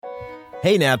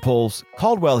Hey Nadpoles,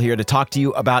 Caldwell here to talk to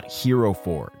you about Hero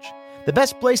Forge, the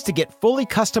best place to get fully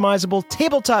customizable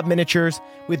tabletop miniatures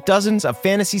with dozens of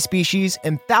fantasy species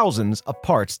and thousands of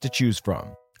parts to choose from.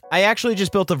 I actually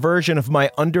just built a version of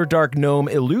my Underdark Gnome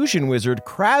illusion wizard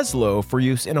Kraslow for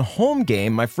use in a home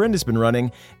game my friend has been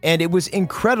running, and it was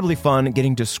incredibly fun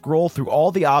getting to scroll through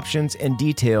all the options and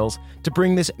details to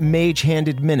bring this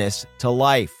mage-handed menace to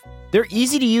life. Their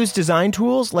easy-to-use design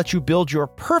tools let you build your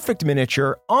perfect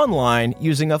miniature online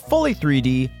using a fully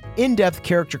 3D, in-depth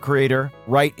character creator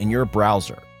right in your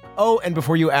browser. Oh, and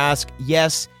before you ask,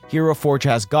 yes, Hero Forge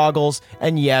has goggles,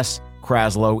 and yes,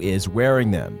 Kraslow is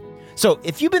wearing them. So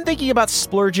if you've been thinking about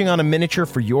splurging on a miniature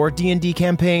for your D&D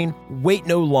campaign, wait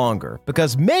no longer,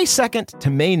 because May 2nd to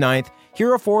May 9th,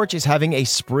 Hero Forge is having a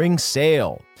spring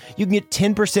sale. You can get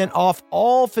 10% off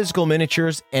all physical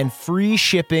miniatures and free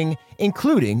shipping,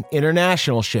 including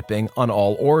international shipping on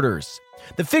all orders.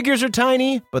 The figures are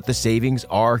tiny, but the savings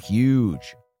are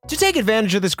huge. To take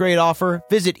advantage of this great offer,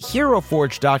 visit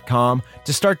HeroForge.com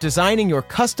to start designing your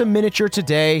custom miniature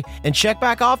today and check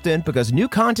back often because new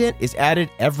content is added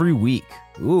every week.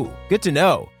 Ooh, good to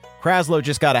know. Kraslow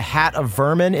just got a hat of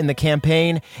vermin in the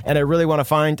campaign, and I really want to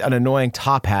find an annoying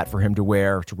top hat for him to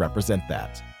wear to represent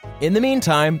that. In the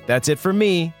meantime, that's it from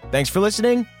me. Thanks for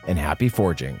listening, and happy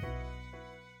forging.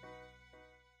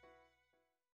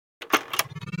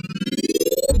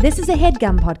 This is a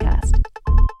HeadGum podcast.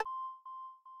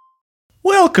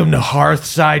 Welcome to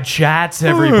Hearthside Chats,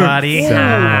 everybody.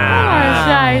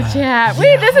 Hearthside chat.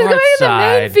 Wait, this is going in the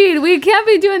main feed. We can't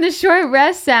be doing the short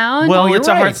rest sound. Well, it's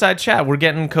right. a Hearthside Chat. We're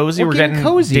getting cozy. We're getting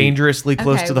cozy. Dangerously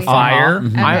close Okay, to the we- fire.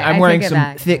 Okay, I'm I wearing take it some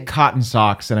back. thick cotton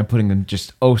socks, and I'm putting them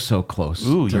just so close.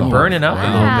 Ooh, to you're the burning up a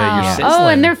little bit. You're Wow. sizzling. Oh,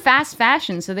 and they're fast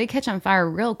fashion, so they catch on fire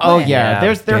real quick. Oh yeah,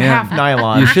 Yeah. they're half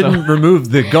nylon. You shouldn't remove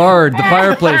the guard, the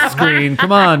fireplace screen.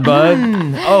 Come on, bud.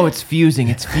 Oh, it's fusing.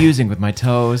 It's fusing with my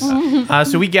toes.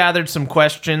 So we gathered some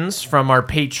questions from our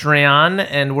Patreon,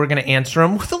 and we're going to answer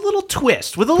them with a little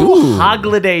twist, with a little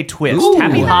Hogliday twist.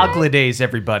 Happy Hoglidays,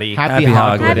 everybody. Happy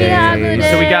Hoglidays. Happy Hoglidays.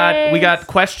 So we got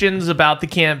questions about the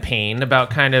campaign, about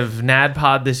kind of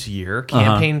NADPOD this year,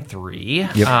 campaign 3.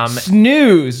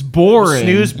 Snooze, boring.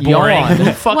 Snooze, boring. Yawn.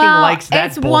 Who fucking likes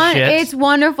that bullshit? It's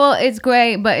wonderful. It's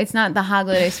great, but it's not the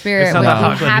Hogliday spirit It's not which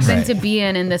the we Hogliday happen spirit. to be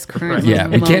in this current Yeah,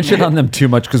 we moment. can't shit on them too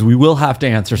much because we will have to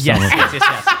answer some Yes, of them.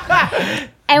 yes.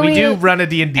 And We do run a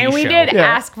D&D and we show. did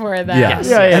ask for that. Yes.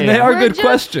 Yeah, and they are We're good just-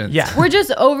 questions. Yeah. We're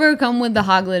just overcome with the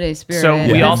Hogliday spirit. So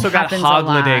we This also got happens a lot.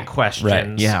 Hogliday questions.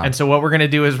 Right, yeah. And so what we're going to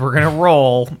do is we're going to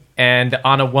roll, and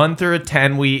on a 1 through a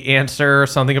 10, we answer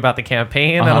something about the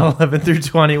campaign. And on 11 through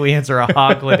 20, we answer a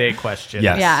Hogliday question.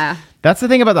 Yes. Yeah. That's the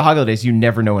thing about the Hoglidays. You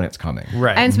never know when it's coming.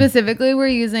 Right. And specifically, we're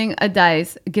using a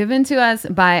dice given to us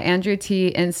by Andrew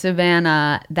T. and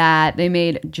Savannah that they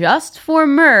made just for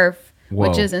Murph,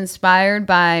 which Whoa. is inspired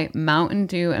by Mountain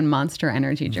Dew and Monster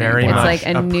Energy drink. Very it's much like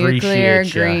a nuclear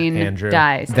appreciate ya, green Andrew.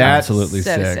 dice. That's Absolutely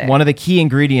so sick. sick. One of the key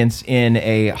ingredients in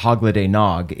a Hogliday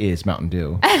nog is Mountain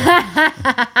Dew.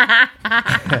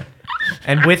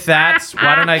 And with that,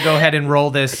 why don't I go ahead and roll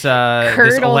this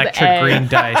Curdled electric egg. green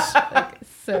dice?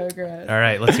 So gross. All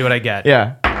right, let's see what I get.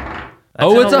 Yeah. It's a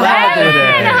Hogliday.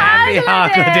 Holiday. Happy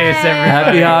Hoglidays,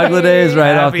 Happy everybody. Holidays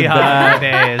right off Happy the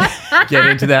bat. Hoglidays. Get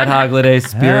into that Holiday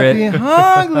spirit. Happy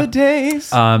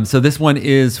Hoglidays. So this one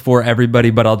is for everybody,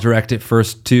 but I'll direct it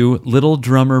first to Little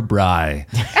Drummer Bry.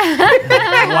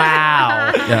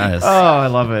 Wow. Yes. Oh, I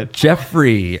love it.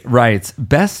 Jeffrey writes,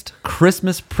 best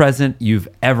Christmas present you've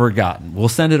ever gotten. We'll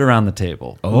send it around the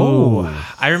table. Oh,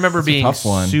 I remember being tough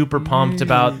one. super pumped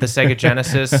about the Sega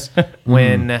Genesis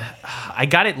when I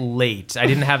got it late. I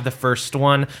didn't have the first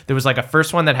one. There was like a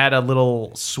first one that had a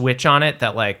little switch on it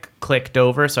that like clicked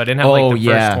over, so I didn't have like the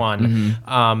first one.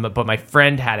 But my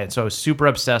friend had it, so I was super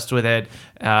obsessed with it.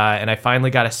 And I finally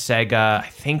got a Sega, I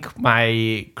think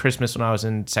my Christmas when I was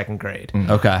in 2nd grade.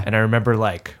 Okay. And I remember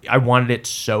like I wanted it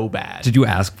so bad. Did you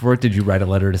ask for it? Did you write a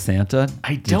letter to Santa?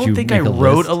 I Did don't you think I make a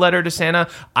wrote list? a letter to Santa.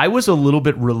 I was a little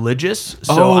bit religious,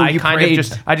 so Oh, I you kind prayed. of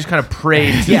just kind of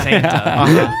prayed to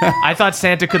Santa. I thought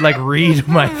Santa could like read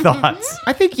my thoughts.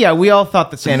 I think, yeah, we all thought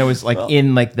that Santa was like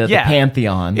in like the Yeah.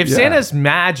 pantheon. If Santa's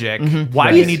magic,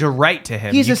 why do you need to write to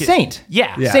him? He's You a could- saint.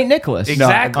 Yeah. Saint Nicholas.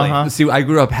 Exactly. See, I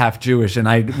grew up half Jewish, and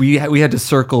we had to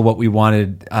circle what we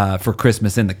wanted for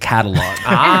Christmas in the catalog.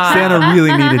 Santa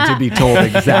really needed to be told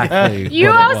told exactly. You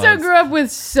what it also was. grew up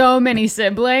with so many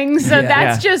siblings, so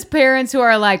that's just parents who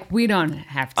are like, we don't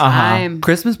have time.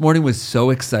 Christmas morning was so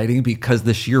exciting because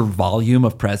the sheer volume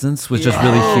of presents was just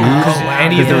really huge.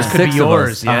 Any of Because there those were could 6 be of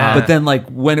yours. us. Yeah. But then, like,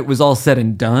 when it was all said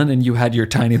and done and you had your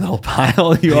tiny little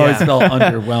pile, you always felt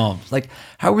underwhelmed. Like,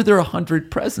 how were there 100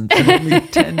 presents and only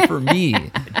 10 for me?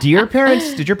 Did your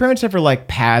parents ever like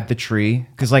pad the tree?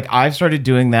 Because like I've started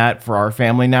doing that for our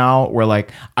family now, where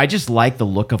like I just like the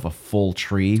look of a full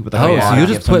tree with like, a lot So you of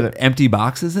just gifts under put it. empty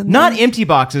boxes in Not there? empty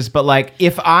boxes, but like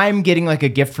if I'm getting like a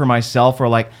gift for myself, or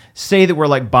like say that we're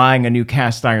like buying a new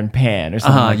cast iron pan or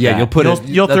something like that. You'll put it.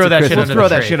 You'll that's throw a that shit Christmas under throw the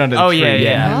that tree. shit under the oh, tree, yeah,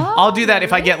 yeah. I'll do that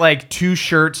if I get like 2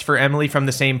 shirts for Emily from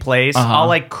the same place. I'll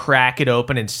like crack it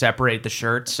open and separate the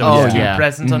shirts so Oh, it's 2 yeah.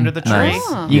 presents under the tree. Nice.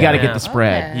 Oh. You got to Yeah. get the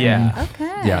spread. Yeah. Okay.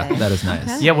 Yeah, that is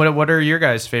nice. Yeah, what are your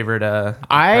guys' favorite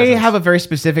I presents? have a very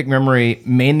specific memory,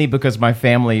 mainly because my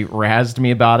family razzed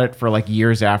me about it for like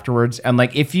years afterwards. And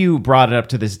like, if you brought it up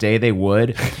to this day, they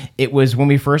would. It was when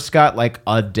we first got like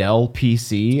a Dell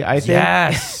PC, I think.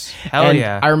 Yes. Hell And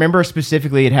yeah. I remember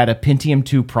specifically it had a Pentium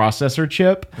 2 processor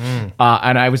chip. And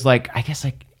I was like, I guess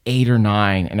like 8 or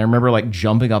 9. And I remember like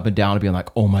jumping up and down and being like,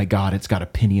 oh my God, it's got a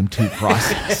Pentium 2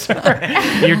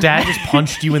 processor. Your dad just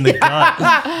punched you in the gut.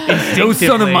 No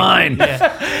son of instinctively. mine.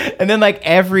 Yeah. And then like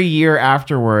every year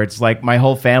afterwards, like my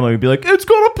whole family would be like, it's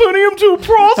got a Pentium 2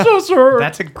 processor.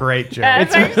 That's a great joke.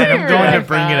 That's actually and I'm going really to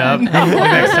bring it fun. up the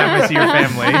next time I see your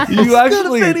family. You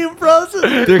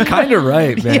actually, they're kind of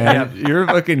right, man. Yeah. You're a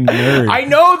fucking nerd. I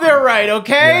know they're right,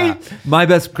 okay? Yeah. My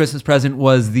best Christmas present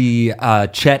was the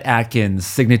Chet Atkins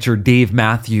signature Dave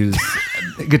Matthews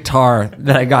guitar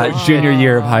that I got junior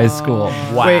year of high school.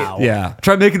 Wow. Yeah.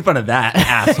 Try making fun of that,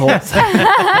 assholes.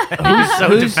 Who's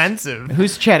so defensive?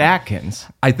 Who's Chet Atkins?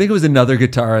 I think it was another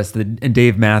guitarist and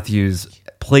Dave Matthews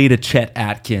played a Chet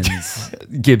Atkins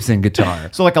Gibson guitar.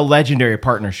 So like a legendary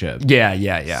partnership. Yeah.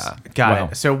 Got Wow.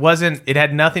 it. So it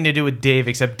had nothing to do with Dave,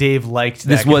 except Dave liked that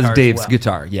This was guitar as Dave's well.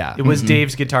 guitar. Yeah. It was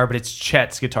Dave's guitar, but it's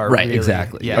Chet's guitar. Right, really.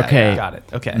 exactly. Yeah. Okay. Got it.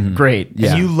 Okay. Great.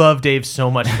 Yeah. And you love Dave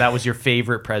so much that was your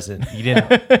favorite present. You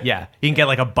didn't. Yeah. You didn't get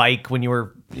like a bike when you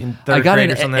were in third I got grade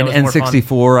an or something. That was more fun.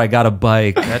 N64. I got a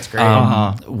bike. That's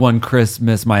great. One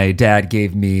Christmas, my dad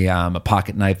gave me a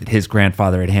pocket knife that his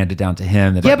grandfather had handed down to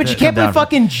him. Yeah, but you can't play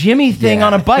fucking Jimmy thing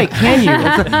on a bike, can you?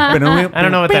 I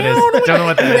don't know what that is. Don't know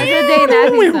what that is. It's a Dave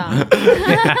Matthews song.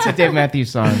 It's a Dave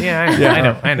Matthews song.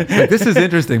 Yeah, I know. This is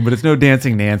interesting, but it's no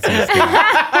Dancing Nancy.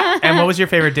 And what was your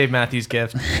favorite Dave Matthews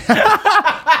gift?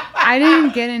 I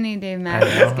didn't get any Dave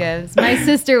Matthews gifts. My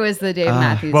sister was the Dave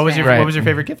Matthews. What was your fan. What was your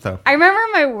favorite gift though? I remember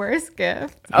my worst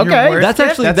gift. Okay. worst That's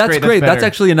actually That's that's great, great. that's That's better.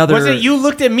 actually another. Was it you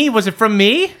looked at me? Was it from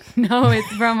me? No, it's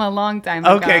from a long time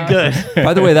ago. Okay, good.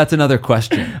 By the way, that's another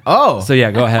question. Oh. So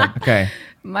yeah, go ahead. Okay.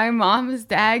 My mom's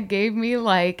dad gave me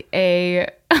like a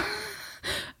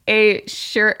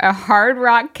shirt, a Hard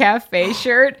Rock Cafe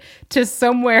shirt to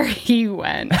somewhere he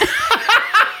went.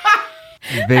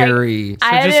 Very. So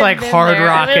just like Hard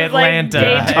Rock Atlanta.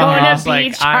 Like Daytona And I was Beach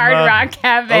like, Hard I'm a- Rock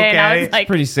Cafe. And I okay. was like,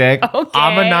 Pretty sick. okay.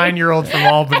 I'm a 9-year-old from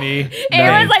Albany. It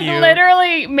was like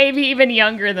literally maybe even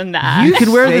younger than that. You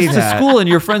can wear this Say to that. school, and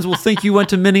your friends will think you went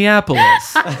to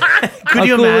Minneapolis. Could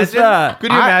you cool is imagine? that?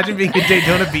 Could you imagine being in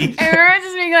Daytona Beach? I remember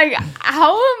just being like,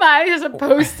 how am I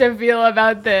supposed to feel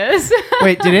about this?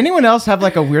 Wait, did anyone else have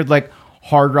like a weird like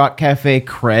Hard Rock Cafe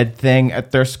cred thing at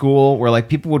their school where like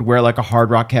people would wear like a Hard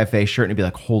Rock Cafe shirt and be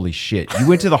like, holy shit, you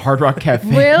went to the Hard Rock Cafe?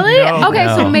 Really? No. Okay,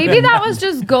 so maybe that was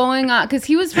just going on because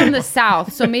he was from the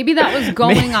South, so maybe that was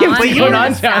going on But in you're the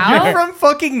not down South. You're from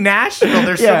fucking Nashville.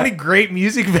 There's so Yeah. many great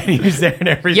music venues there and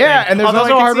everything. Yeah, and there's Although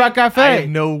also I can Hard see- Rock Cafe. I have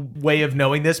no way of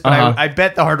knowing this, but Uh-huh. I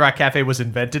bet the Hard Rock Cafe was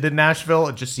invented in Nashville.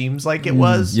 It just seems like it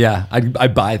was. Yeah, I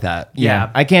buy that. Yeah.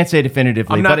 I can't say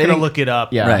definitively. I'm not but going to look it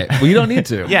up. Yeah. Right. Well, you don't need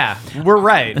to. Yeah, we're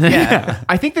right. Yeah.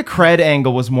 I think the cred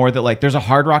angle was more that like there's a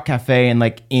Hard Rock Cafe in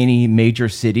like any major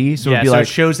city, so Yeah, it'd be so like, it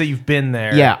shows that you've been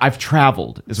there. yeah, I've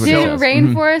traveled. Is what it Did says.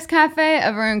 Rainforest Cafe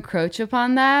ever encroach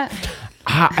upon that?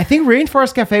 I think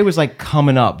Rainforest Cafe was like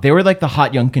coming up. They were like the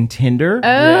hot young contender.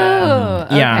 Oh,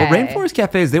 Yeah. okay. Well, rainforest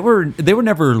cafes, they were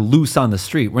never loose on the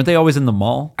street, weren't they? Always in the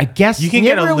mall. I guess You can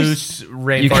get a really- loose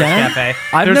rainforest can? cafe.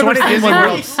 I've There's never one at seen Disney one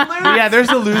World. Yeah, there's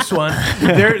a loose one.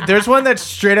 There's one that's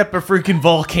straight up a freaking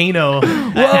volcano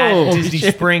at Disney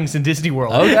Springs and Disney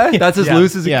World. Okay, that's as Yeah.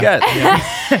 loose as it Yeah.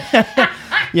 gets.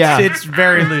 Yeah. It's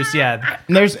very loose. Yeah.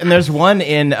 And there's one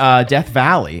in Death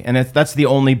Valley, and that's the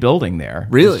only building there.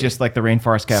 Really? It's just like the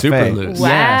Rainforest Cafe. Super loose.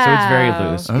 Yeah, so it's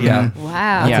very loose. Okay. Yeah.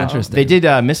 Wow. Yeah. interesting. They did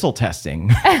missile testing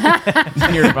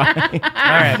nearby. All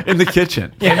right. In the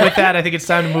kitchen. And with that, I think it's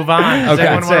time to move on. Does Okay,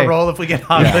 anyone want say. to roll if we get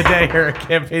Hogliday or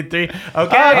campaign 3? Okay.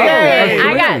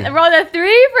 Okay. I rolled a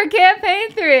 3 for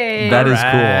campaign 3. That is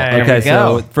Right. cool. There Okay, we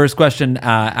so go. first question.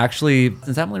 Actually,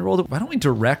 since Emily rolled it, why don't we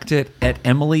direct it at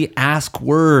Emily Ask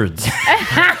Words?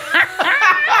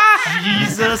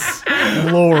 Jesus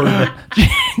Lord.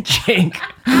 Jake.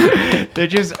 They're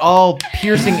just all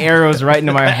piercing arrows right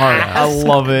into my heart. I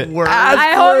love it.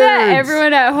 I hope that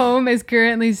everyone at home is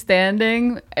currently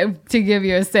standing to give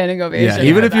you a standing ovation. Yeah,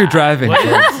 even for if you're that. driving.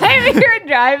 If you're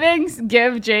driving,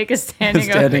 give Jake a standing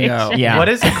Standing ovation. out. Yeah. What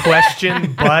is a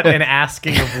question but an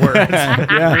asking of words?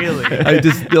 Really? I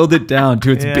distilled it down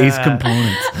to its base Yeah.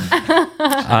 components.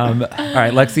 All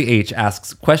right, Lexi H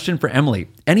asks, question for Emily.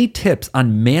 Any tips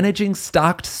on managing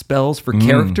stocked spells for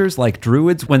characters like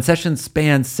druids when sessions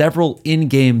span several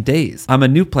in-game days? I'm a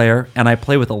new player, and I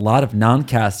play with a lot of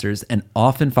non-casters and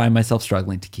often find myself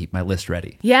struggling to keep my list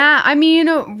ready. Yeah, I mean,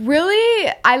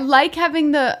 really, I like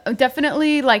having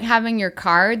definitely like having your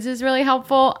cards is really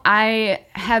helpful. I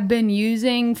have been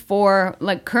using for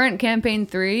like current campaign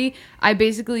 3, I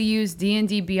basically use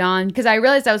D&D Beyond because I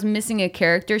realized I was missing a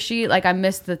character sheet. Like I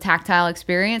missed the tactile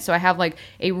experience. So I have like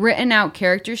a written out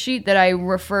character sheet that I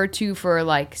refer to for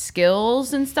like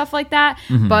skills and stuff like that.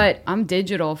 But I'm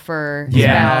digital for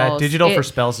spells. Digital for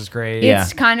spells is great.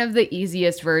 It's kind of the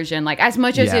easiest version. Like as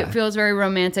much as Yeah. it feels very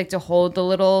romantic to hold the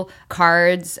little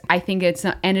cards, I think it's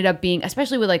ended up being,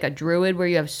 especially with like a druid where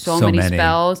you have so many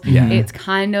spells, Yeah. it's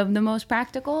kind of the most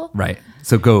practical. Right.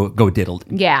 So go diddled.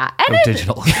 Yeah. And Go it's-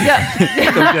 digital. Yeah.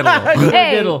 Go diddle.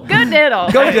 Hey, diddle. go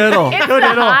diddle. Go diddle. It's the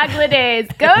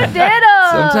Hoglidays. Go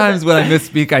diddle. Sometimes when I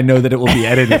misspeak, I know that it will be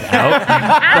edited out.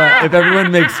 But if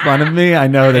everyone makes fun of me, I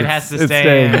know that It has to it's stay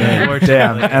staying in, in. unfortunately.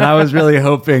 Damn. And I was really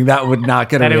hoping that would not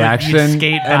get That a it would reaction.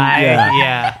 skate And, by.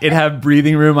 Yeah. It'd have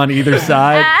breathing room on either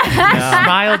side. You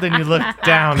smiled and you looked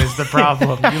down is the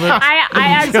problem. You looked I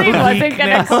actually wasn't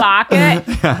going to clock it.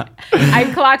 I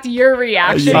clocked your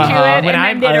reaction to it when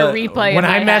and then did a replay. when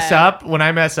in I my mess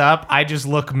head. up, I just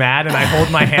look mad and I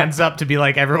hold my hands up to be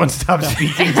like, everyone stop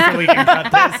speaking so we can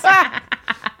cut this.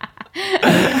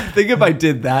 I think if I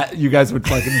did that, you guys would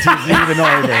fucking tease me even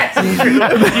harder.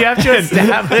 You have to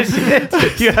establish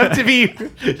it. You have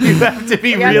to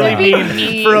be really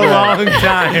mean for a long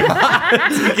time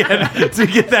to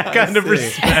get that kind of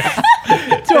respect.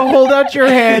 To hold out your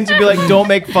hands and be like, "Don't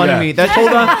make fun of me." That's hold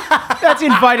on. That's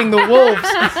inviting the wolves.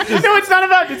 No, it's not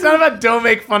about don't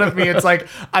make fun of me. It's like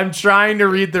I'm trying to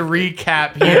read the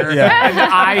recap here and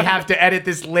I have to edit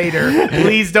this later.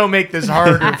 Please don't make this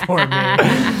harder for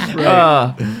me.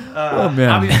 Oh, man.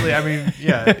 Obviously, I mean,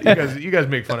 yeah, you guys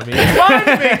make fun of me. Why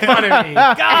do you make fun of me?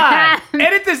 God,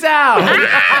 edit this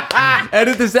out.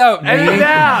 Edit this out, man. Edit it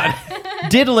out.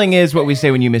 Diddling is what we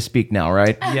say when you misspeak now,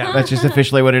 right? Yeah. That's just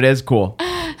officially what it is. Cool.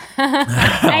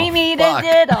 I made a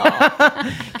diddle.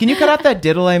 Can you cut out that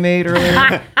diddle I made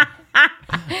earlier?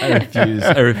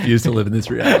 I refuse to live in this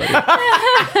reality.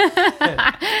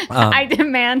 I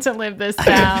demand to live this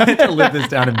down. To live this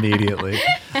down immediately.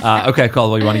 Okay,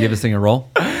 Caldwell, you want to give this thing a roll?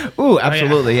 Ooh,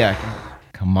 absolutely, yeah.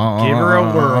 Come on. Give her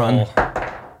a whirl.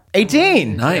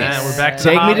 18. Nice. Yeah, we're back to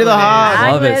Take me to the holidays.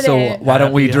 hog. Love it. So Hoglidays. why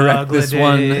don't we Happy direct this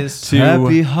one Hoglidays. to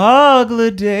Happy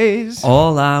Hoglidays.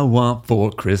 All I Want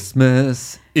for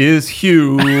Christmas is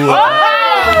Hugh.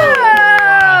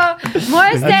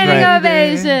 More standing right.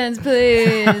 ovations,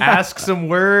 please. Ask some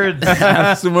words.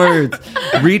 Have some words.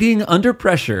 Reading Under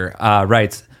Pressure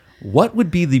writes, what would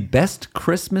be the best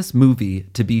Christmas movie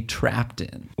to be trapped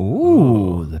in?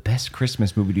 Ooh, the best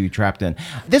Christmas movie to be trapped in.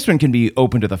 This one can be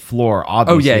open to the floor,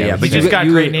 obviously. yeah, I would but You say. just got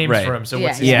great you- names right. for him. So Yeah,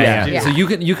 what's his yeah, name? yeah. So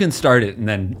you can start it and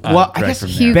then Well, I direct guess from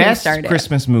Hugh there. can best start it.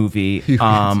 Christmas movie.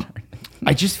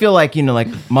 I just feel like, like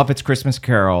Muppets Christmas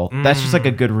Carol, that's just like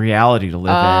a good reality to live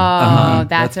in. Oh, that's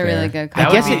That's a really fair. good That I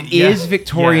would guess be- it is yeah.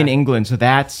 Victorian Yeah. England, so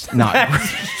that's not.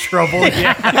 Trouble.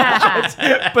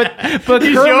 Yeah. but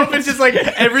You show up, Kermit, it's just like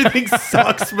everything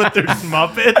sucks, but there's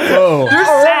Muppets. Whoa. There's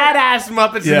sad ass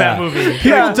Muppets in that movie.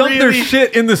 People dump their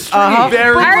shit in the street.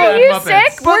 Very Are sad you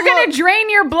Muppets. sick? We're gonna drain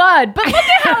your blood. But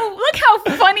look how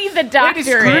funny the doctor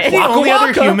Scrooge is. the only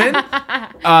other human?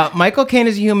 Michael Caine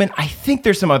is a human. I think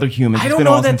there's some other humans. I It's don't been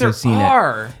know all that since there I've seen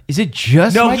are. it. Is it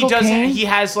just No, Michael he does. Caine? He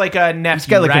has like a nephew. He's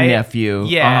got like right? a nephew.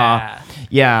 Yeah.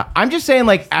 Yeah. I'm just saying,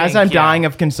 like, as Thank I'm you. dying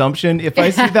of consumption, if I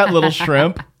see that little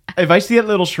shrimp, If I see that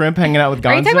little shrimp hanging out with Gonzo,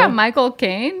 Are you talking about Michael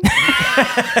Caine?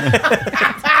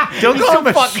 Don't call him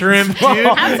a shrimp, dude.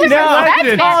 I'm No, I'm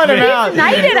just calling him out. He's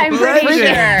knighted, I'm pretty sure.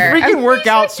 Freaking work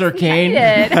out, Sir Kane.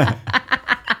 Knighted.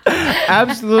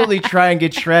 Absolutely try and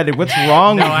get shredded. What's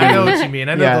wrong No, with I you? know what you mean.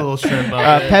 I know Yeah. the little shrimp.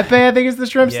 Muppet. Pepe, I think is the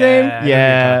shrimp's Yeah, name. I know what you're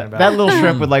Yeah, talking about. that little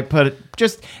shrimp would like put it.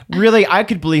 Just really, I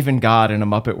could believe in God in a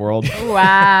Muppet world.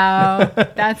 Wow.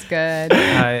 That's good.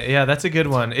 Yeah, that's a good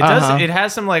one. It Uh-huh. does. It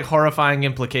has some like horrifying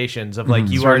implications of like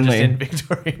you are just Certainly. in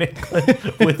Victorian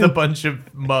England with a bunch of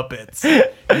Muppets. You're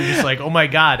just like, oh my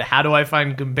god, how do I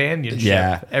find companionship?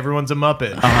 Yeah. Everyone's a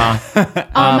Muppet.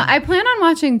 I plan on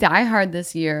watching Die Hard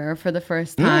this year for the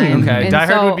first time. Okay, And Die Hard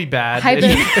so would be bad.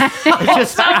 It's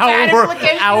Just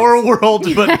our world,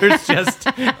 but there's just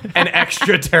an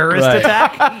extra terrorist Right.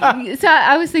 attack. so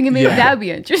I was thinking maybe that would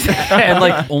be interesting. And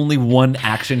like only one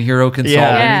action hero can solve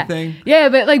Yeah. anything. Yeah,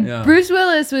 but like Yeah. Bruce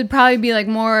Willis would probably be like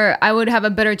more. I would have a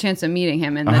better chance of meeting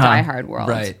him in the Die Hard world,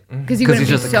 Right. Because he 'Cause wouldn't he's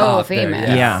be just a so cop there, famous.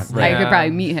 yeah. I Right. could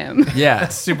probably meet him. Yeah.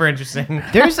 That's super interesting.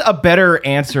 There's a better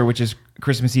answer, which is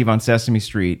Christmas Eve on Sesame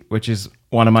Street, which is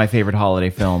one of my favorite holiday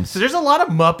films. So there's a lot of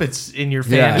Muppets in your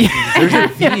Yeah. family. There's a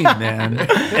theme, man.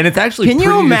 And it's actually Can you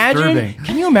pretty imagine? disturbing.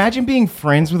 Can you imagine being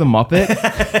friends with a Muppet?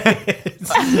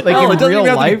 Like Oh, in it doesn't real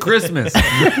even have to be life? Christmas.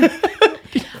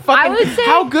 I would say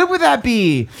How good would that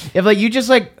be? If like you just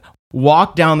like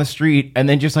walk down the street and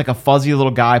then just like a fuzzy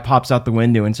little guy pops out the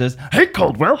window and says, "Hey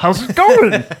Caldwell, how's it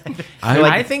going?"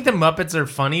 I think the Muppets are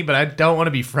funny, but I don't want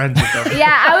to be friends with them.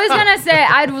 Yeah, I was gonna say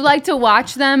I'd like to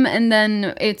watch them and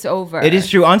then it's over. It is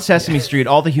true. On Sesame Street,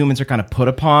 all the humans are kind of put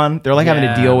upon. They're like having to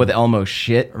Yeah. deal with Elmo's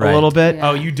shit Right. a little bit. Yeah.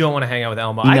 Oh, you don't want to hang out with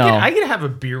Elmo. No. I could have a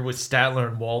beer with Statler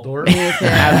and Waldorf.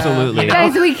 Absolutely.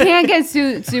 Guys, we can't get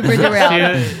super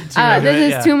derailed.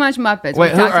 This is too much Muppets.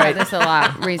 Wait, We've talked all right. about this a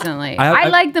lot recently. I- I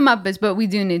like the Muppets, but we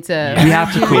do need to. We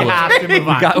have to We cool it. have to move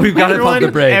on. We've got to pump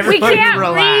the brakes. We everyone can't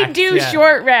relax. redo Yeah.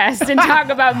 short rest and talk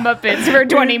about Muppets for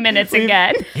 20 minutes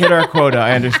again. Hit our quota.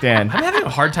 I understand. I'm having a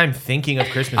hard time thinking of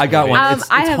Christmas. I got movies. one.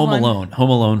 It's I have Home one. Alone. Home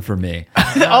Alone for me.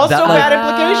 Also That, like- bad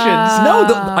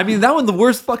implications. No, I mean that one. The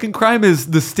worst fucking crime is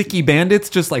the sticky bandits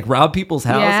just like rob people's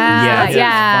houses. Yeah.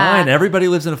 Yeah. Fine. Everybody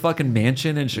lives in a fucking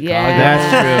mansion in Chicago. Yeah. That's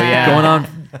true. Yeah. Going on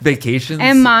vacations.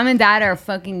 And mom and dad are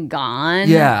fucking gone.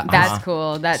 Yeah. That's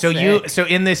cool. That's So sick. so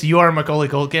in this you are Macaulay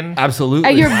Culkin.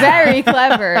 Absolutely. You're very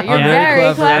clever. You're I'm very very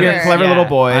clever. clever. You're a clever Yeah. little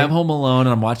boy. I'm home alone and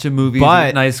I'm watching movies, But-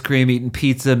 eating ice cream, eating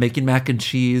pizza, making mac and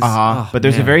cheese. Uh-huh. Oh, But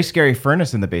there's a man. very scary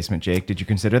furnace in the basement, Jake. Did you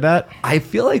consider that? I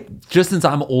feel like just since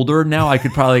I'm older now, I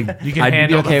could probably. You can I'd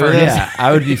handle be the okay with furnace. it. Yeah,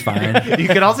 I would be fine. You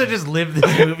could also just live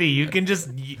this movie. You can just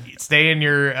stay in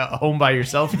your home by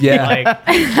yourself. Yeah. Like,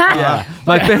 Yeah.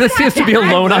 My fantasy is to be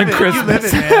alone on you live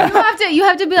Christmas. it, man. You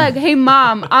have to be like, hey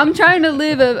mom, I'm trying to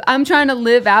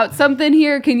live out something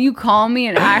here. Can you call me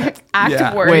and act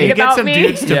Yeah. worried Wait, You get about some me?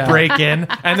 dudes to Yeah. break in,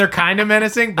 and they're kind of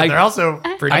menacing, but they're also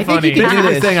pretty I think funny. you can do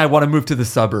Basically this. saying I want to move to the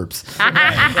suburbs.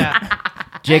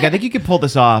 Jake, I think you could pull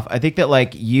this off. I think that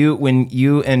like when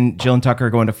you and Jill and Tucker are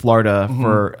going to Florida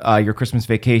for your Christmas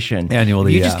vacation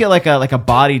Annually, you just yeah. get like a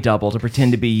body double to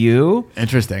pretend to be you.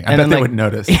 Interesting. I And bet then, they like- wouldn't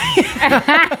notice.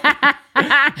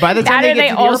 By the time That they or get they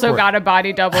to the also airport, got a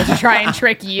body double to try and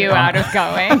trick you out of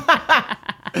going.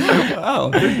 Oh,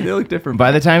 they look different.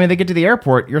 by the time they get to the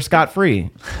airport, you're scot free,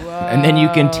 and then you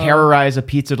can terrorize a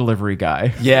pizza delivery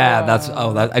guy. Yeah,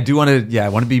 I do want to. Yeah, I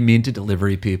want to be mean to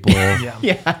delivery people.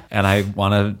 Yeah. And I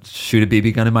want to shoot a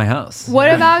BB gun in my house. What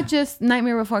about just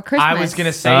Nightmare Before Christmas? I was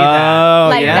gonna say that Oh,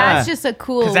 like yeah. that's just a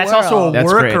cool. because that's world. also a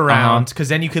That's great. workaround. Because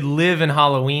then you could live in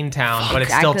Halloween Town, but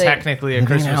it's still Exactly. technically a in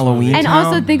Christmas Halloween movie. And town.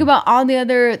 also think about all the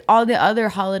other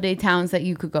holiday towns that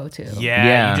you could go to. Yeah,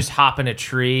 Yeah. you just hop in a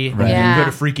tree. Right. Yeah. You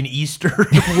go to freaking Easter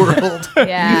world.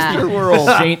 Yeah. World.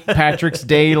 St. Patrick's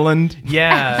Day land.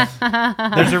 Yeah.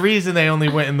 There's a reason they only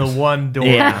went in the one door.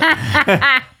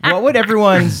 Yeah. What would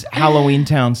everyone's Halloween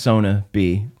town Sona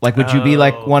be? Like, would you be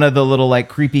like one of the little like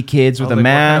creepy kids with a Like, what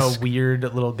kind mask? of weird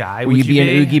little guy Would you be an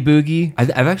Oogie Boogie?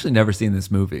 I've actually never seen this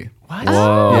movie. What?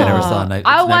 Whoa. Yeah, I never saw Night.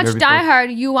 I'll watch Nightmare Die Before-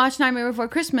 Hard. You watch Nightmare Before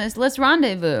Christmas. Let's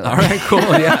rendezvous. All right, cool.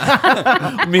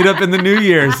 Yeah, meet up in the new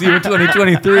year. See you in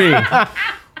 2023.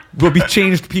 We'll be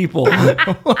changed people.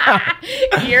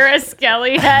 You're a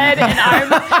skelly head, and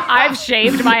I've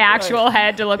shaved my actual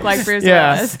head to look like Bruce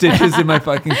Yeah. Willis. Stitches in my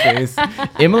fucking face.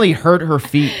 Emily hurt her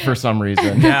feet for some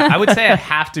reason. Yeah, I would say I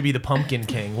have to be the Pumpkin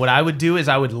King. What I would do is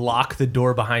I would lock the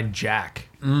door behind Jack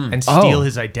and steal Oh.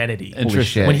 his identity.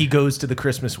 Interesting. When he goes to the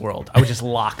Christmas world, I would just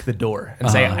lock the door and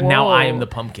say, "Now Whoa. I am the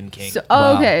Pumpkin King." So,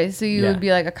 Wow. okay, so you Yeah. would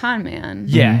be like a con man.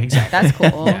 Yeah, exactly. That's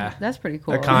cool. Yeah. That's pretty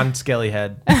cool. A con skelly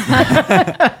head.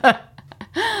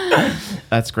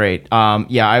 That's great.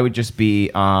 Yeah, I would just be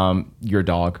your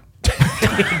dog.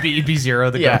 You'd be Zero,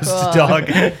 the ghost Cool. dog.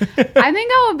 I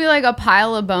think I would be like a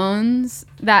pile of bones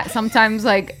that sometimes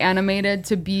like animated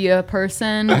to be a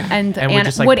person and would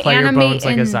just like would play your animate bones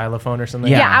like a in- xylophone or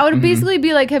something. Yeah, I would basically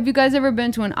be like, have you guys ever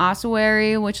been to an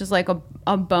ossuary, which is like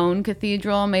a bone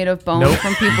cathedral made of bones Nope.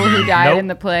 from people who died Nope. in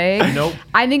the plague? Nope.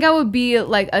 I think I would be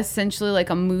like essentially like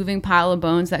a moving pile of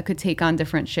bones that could take on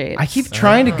different shapes. I keep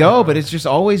trying to go, but it's just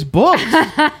always booked.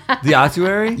 The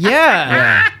ossuary?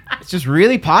 Yeah. It's just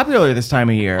really popular this time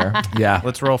of year. Yeah.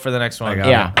 Let's roll for the next one.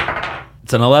 Yeah.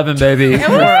 It's an 11, baby. We're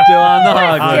still on the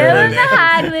Still in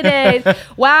Hoglidays. the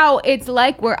Hoglidays. Wow, it's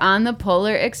like we're on the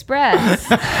Polar Express.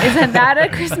 Isn't that a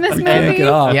Christmas Kick movie? it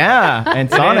off. Yeah. And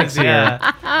Sonic's here.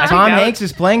 Yeah. Tom Hanks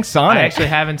is playing Sonic. I actually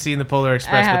haven't seen the Polar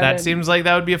Express, I but that haven't. seems like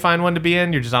that would be a fine one to be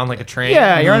in. You're just on like a train.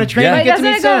 Yeah, you're on a train Yeah. to Wait, get to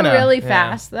doesn't meet it go Santa. really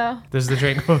fast though? Does the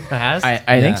train go fast?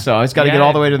 I think so. It's got to Yeah. get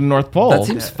all the way to the North Pole. That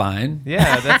seems fine.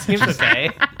 Yeah, that seems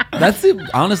okay.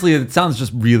 Honestly, it sounds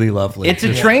just really lovely. It's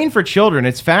a train for children.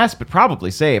 It's fast, but probably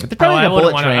safe. But they're probably a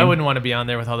bullet train. I wouldn't want to be on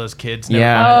there with all those kids.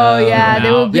 Yeah. Oh yeah, they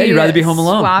will be. Yeah, you'd rather be home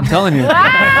alone. I'm swapped. telling you. Home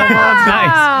Alone's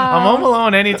nice. I'm home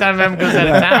alone anytime Em goes out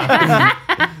of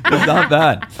town. It's not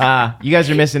bad. You guys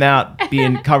are missing out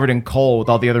being covered in coal with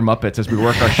all the other Muppets as we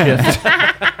work our shift.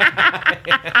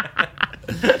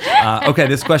 Okay,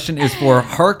 this question is for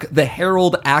Hark the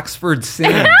Herald Axford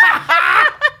Sing.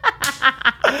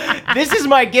 This is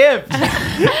my gift.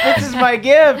 This is my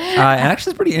gift. And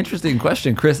actually, it's a pretty interesting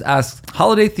question. Chris asks,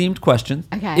 holiday-themed question.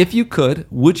 Okay. If you could,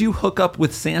 would you hook up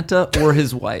with Santa or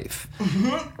his wife?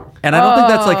 And I don't think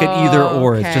that's like an either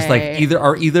or. It's just like Okay.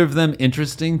 are either of them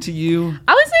interesting to you?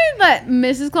 I would say that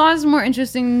Mrs. Claus is more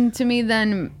interesting to me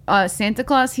than Santa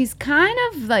Claus. He's kind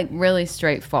of like really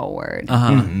straightforward.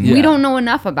 Uh-huh. Yeah. We don't know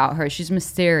enough about her. She's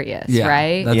mysterious, Yeah,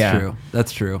 right? That's Yeah. true.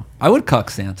 That's true. I would cuck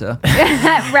Santa.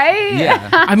 Right? Yeah.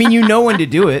 I mean, you know when to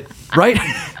do it. Right?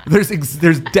 There's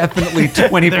definitely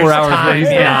 24 There's hours where he's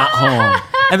time, yeah. not home.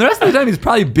 And the rest of the time, he's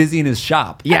probably busy in his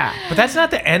shop. Yeah. But that's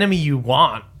not the enemy you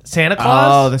want. Santa Oh,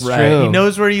 Claus. that's Right. true. He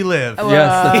knows where you live. Yes,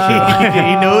 that's true.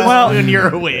 He knows when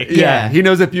you're awake. Yeah, he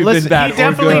knows if you've Listen, been bad He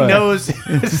definitely or good. knows.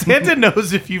 Santa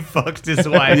knows if you fucked his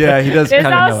wife. Yeah, he does. This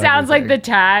kinda all know sounds like the everything.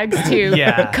 tags to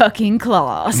Yeah. Cooking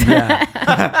Claus. Yeah.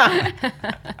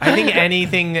 I think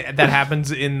anything that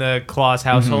happens in the Claus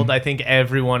household, I think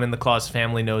everyone in the Claus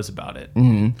family knows about it.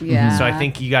 Yeah. So I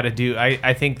think you got to do.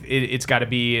 I think it's got to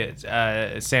be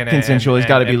Santa. Consensual. He's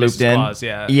got to be looped Mrs. in. Claus,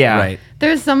 yeah. Yeah. Right.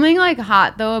 There's something like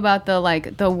hot though about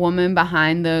the woman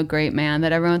behind the great man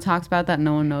that everyone talks about that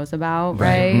no one knows about,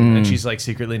 right? And she's like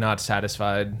secretly not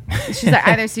satisfied. She's like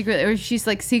either secretly or she's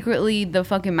like secretly the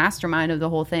fucking mastermind of the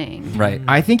whole thing. Right.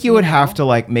 I think you would have to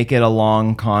like make it a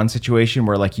long con situation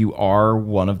where like you are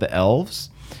one of the elves.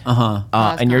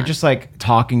 And you're con. just like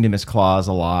talking to Miss Claus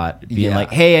a lot, being Yeah.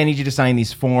 like, "Hey, I need you to sign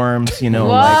these forms," you know,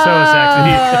 Whoa. like So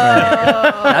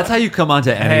sexy. That's how you come on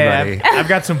to Hey, anybody. I've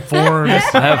got some forms.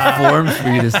 I have forms for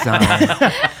you to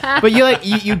sign. but you like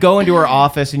you go into her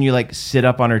office and you like sit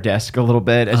up on her desk a little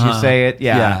bit as you say it.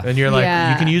 Yeah. Yeah. And you're like,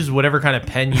 Yeah. you can use whatever kind of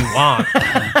pen you want,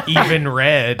 even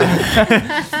red.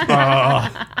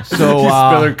 So Spill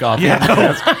her coffee.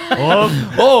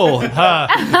 Oh,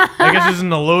 I guess this isn't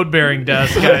the load bearing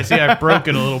desk. I see I broke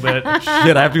it a little bit.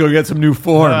 Shit, I have to go get some new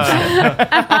forms.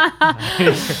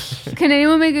 Can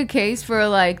anyone make a case for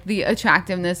like the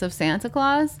attractiveness of Santa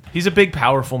Claus? He's a big,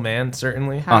 powerful man,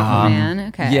 certainly. Powerful man.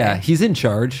 Okay. Yeah, he's in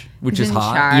charge, which He's is in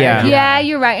hot. charge. Yeah. Yeah,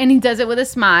 you're right. And he does it with a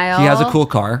smile. He has a cool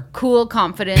car. cool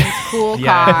confidence, cool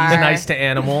Yeah, car. he's nice to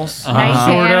animals. Nice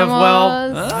to Sort of. Well,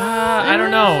 animals. I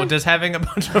don't know. Does having a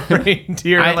bunch of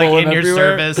reindeer like pulling in your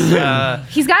everywhere. service?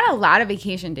 He's got a lot of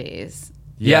vacation days.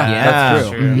 Yeah, Yeah. that's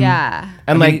true. True. Yeah.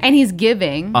 and like And he's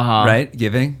giving. Right?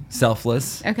 Giving,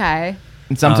 selfless. Okay.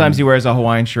 and sometimes he wears a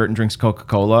Hawaiian shirt and drinks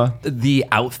Coca-Cola. The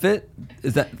outfit,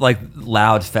 is that like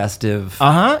loud, festive?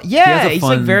 Yeah, He has a he's fun-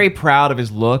 like very proud of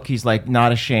his look. He's like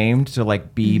not ashamed to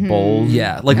like be bold.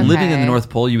 Yeah, like living in the Okay. North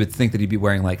Pole, you would think that he'd be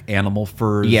wearing like animal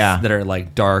furs Yeah. that are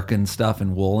like dark and stuff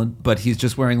and woolen, but he's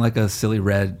just wearing like a silly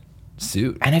red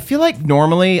suit. And I feel like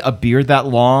normally a beard that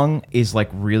long is like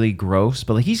really gross,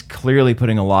 but like he's clearly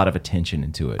putting a lot of attention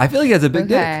into it. I feel like he has a big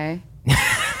dick. Okay.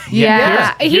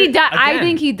 Yeah. He does. I Again,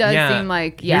 think he does yeah. seem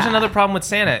like, yeah. Here's another problem with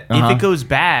Santa. If it goes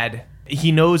bad,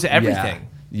 he knows everything.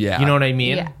 Yeah. You know what I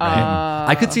mean? Yeah.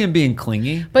 I could see him being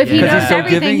clingy. But if he because knows he's so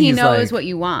everything, giving, he he's knows like- what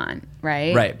you want,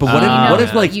 right? Right, but He knows what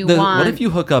if like you what want. if you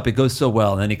hook up, it goes so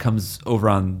well, and then he comes over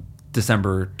on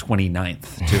December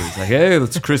 29th too. He's like, hey,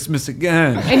 it's Christmas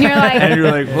again. And you're like, And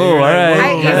you're like, whoa, all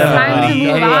right. it's time to buddy.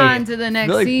 move Yeah. on to the I next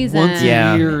feel like season. once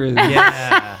Yeah. a year is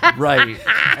Yeah. right.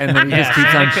 and then he just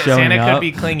keeps on showing Santa up. could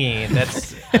be clingy.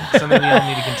 That's something we all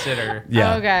need to consider.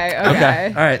 Yeah. Okay.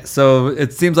 All right. So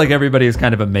it seems like everybody is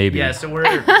kind of a maybe. Yeah, so we're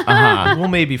we'll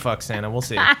maybe fuck Santa. We'll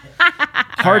see.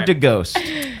 Hard to ghost.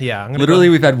 Yeah, I'm gonna Literally,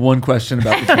 we've had one question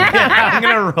about the campaign. I'm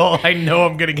gonna roll. I know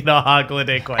I'm gonna get a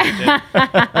Hogliday question.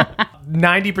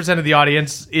 90% of the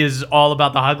audience is all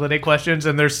about the Hogliday questions,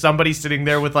 and there's somebody sitting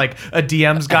there with like a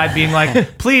DM's guide being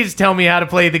like, please tell me how to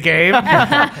play the game.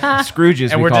 Scrooges,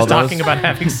 And we we're call just those. talking about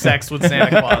having sex with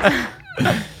Santa Claus.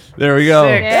 There we go.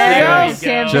 Sick. There we you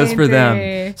go. go. Just for them.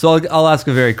 Campaign So I'll ask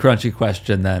a very crunchy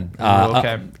question then.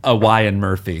 Okay. A Wyan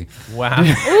Murphy. Wow.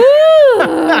 Ooh.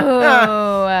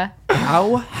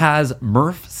 How has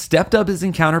Murph stepped up his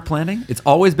encounter planning? It's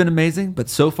always been amazing, but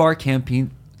so far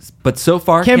campaign.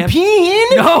 Campaign?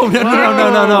 No.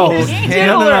 No.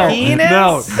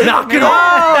 Knock it off.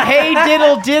 Oh, hey,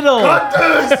 diddle.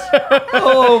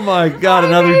 Oh my God,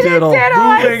 another diddle.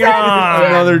 Moving on.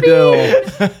 Another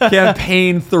diddle.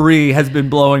 Campaign 3 has been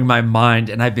blowing my mind,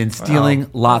 and I've been stealing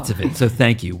lots of it. So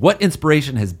thank you. What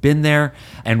inspiration has been there,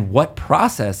 and what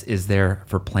process is there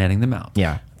for planning them out?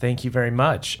 Yeah. Thank you very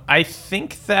much. I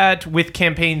think that with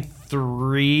campaign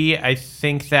 3, I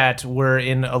think that we're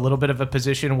in a little bit of a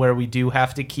position where we do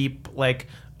have to keep like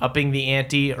upping the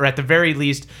ante, or at the very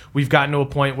least, we've gotten to a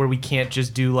point where we can't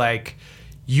just do like,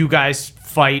 you guys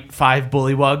fight 5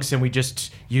 bullywugs and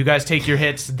you guys take your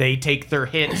hits, they take their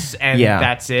hits, and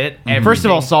that's it. First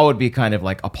of all, Saul would be kind of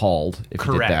like appalled if he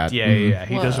did Correct. that. Yeah.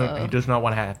 He does not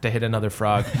want to have to hit another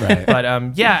frog. Right. But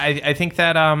I think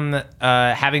that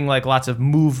having like lots of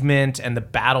movement and the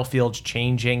battlefields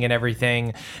changing and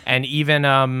everything, and even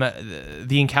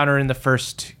the encounter in the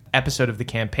first episode of the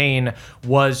campaign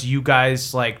was you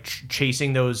guys like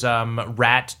chasing those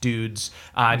rat dudes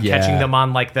and catching them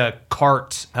on like the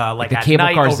cart like the at cable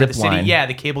night car over zip the city. line. Yeah,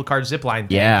 the cable car zip line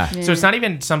thing. Yeah. So it's not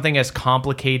even something as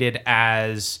complicated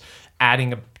as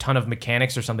adding a ton of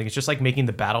mechanics or something. It's just like making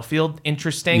the battlefield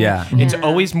interesting. Yeah. It's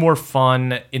always more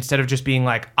fun instead of just being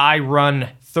like, I run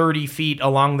 30 feet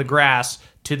along the grass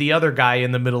to the other guy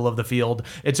in the middle of the field.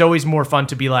 It's always more fun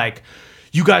to be like,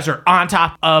 you guys are on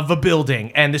top of a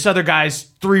building and this other guy's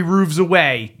 3 roofs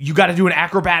away. You got to do an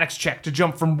acrobatics check to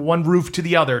jump from one roof to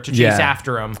the other to chase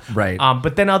after him. Right.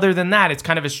 But then other than that, it's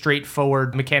kind of a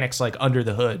straightforward mechanics like under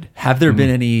the hood. Have there been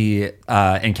any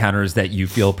encounters that you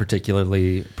feel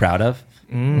particularly proud of?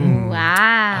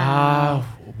 Wow.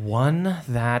 One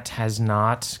that has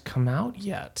not come out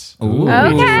yet. Ooh.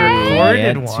 Okay. Recorded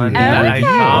Yeah, one too. that I Okay.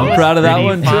 thought I'm was proud of that pretty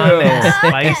one, fun too. and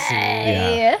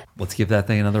spicy. Let's give that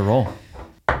thing another roll.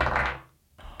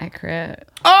 I crit.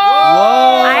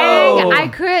 Whoa! I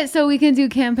crit so we can do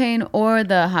campaign or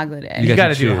the Hogliday. You got got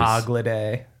to to do choose.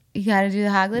 Hoggliday. You got to do the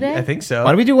Hogliday? I think so.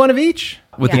 Why don't we do one of each?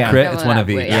 With Yeah, the crit, go it's with one that, of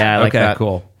each. please. Yeah, I like okay, that.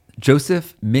 cool.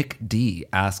 Joseph McD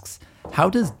asks, how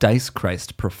does Dice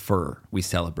Christ prefer we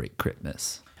celebrate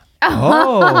Christmas?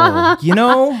 Oh, we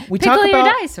Pickle talk your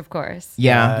about dice, of course.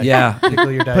 Yeah. Yeah.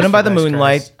 Pickle your dice Put them by for the Dice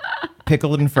moonlight, Christ.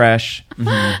 pickle it and fresh.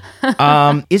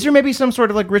 Is there maybe some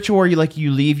sort of like ritual where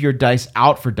you leave your dice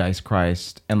out for Dice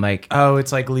Christ and like Oh,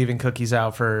 it's like leaving cookies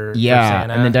out for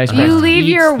Santa. and then Dice Christ You leave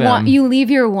eats your them. you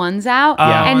leave your ones out,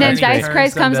 Yeah. and then that's great. Dice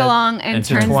Christ Turns comes them to- along and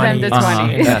into turns them to 20s.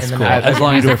 20s. That's In the cool. magic. As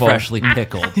long as they're Beautiful. freshly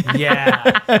pickled.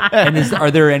 Yeah. And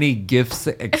are there any gifts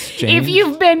exchanged?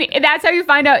 That's how you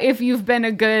find out if you've been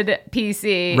a good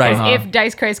PC. Right. is Uh-huh. If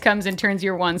Dice Christ comes and turns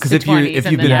your ones Because to if 20s. you've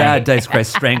and been then bad, Dice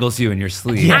Christ strangles you in your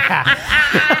sleeve.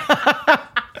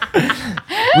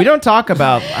 We don't talk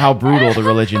about how brutal the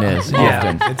religion is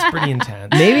often. It's pretty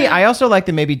intense. Maybe I also like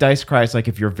that maybe Dice Christ, like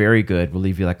if you're very good, will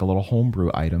leave you like a little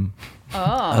homebrew item.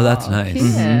 Oh, that's nice. cute,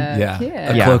 Yeah. cute.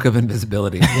 A Yeah. cloak of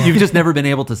invisibility. You've just never been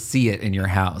able to see it in your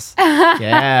house.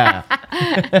 Yeah.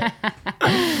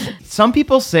 Some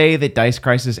people say that Dice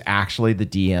Christ is actually the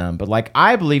DM, but like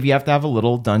I believe you have to have a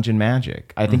little dungeon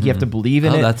magic. I think you have to believe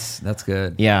in Oh, it. that's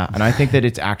good. Yeah, and I think that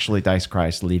it's actually Dice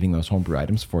Christ leaving those homebrew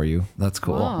items for you. That's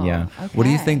cool. Oh, Yeah. What do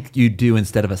you okay. think you do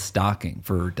instead of a stocking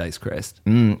for Dice Christ?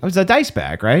 It was a dice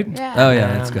bag, right? Yeah. Oh,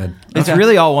 yeah, that's good. It's Okay.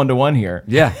 really all 1-to-1 here.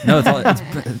 Yeah, no, it's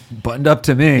buttoned up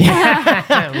to me.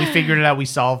 We figured it out. We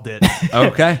solved it.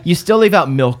 Okay. You still leave out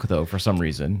milk though for some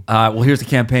reason. Well, here's a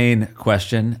campaign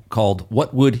question called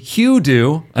 "What Would Hugh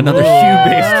Do?" Another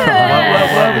Hugh-based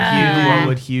card. What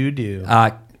would Hugh do?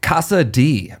 Casa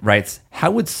D writes, "How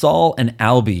would Saul and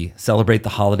Albie celebrate the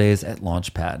holidays at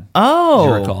Launchpad?" Oh, Do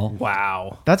you recall?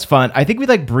 Wow. That's fun. I think we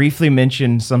like briefly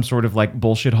mentioned some sort of like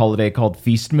bullshit holiday called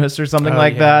Feastmas or something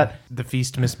like that, The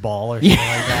Feast Miss Ball or something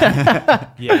like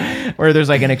that. Yeah. where there's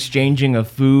like an exchanging of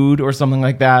food or something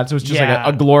like that. So it's just Yeah.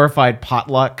 like a glorified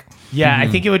potluck. Yeah, I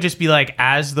think it would just be like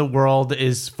as the world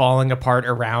is falling apart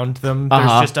around them,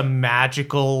 there's just a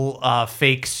magical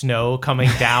fake snow coming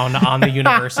down on the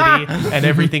university, and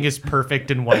everything is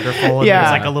perfect and wonderful. And Yeah.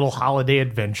 there's like a little holiday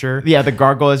adventure. Yeah, the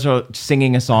gargoyles are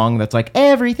singing a song that's like,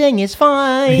 everything is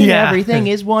fine, Yeah. everything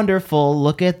is wonderful,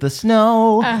 look at the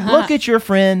snow, look at your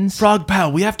friends. Frog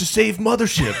pal, we have to save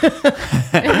Mothership.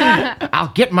 I'll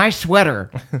get my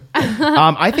sweater.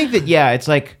 I think that, yeah, it's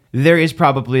like, there is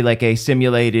probably like a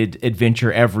simulated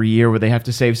adventure every year where they have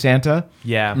to save Santa.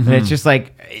 Yeah. And it's just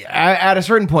like, at a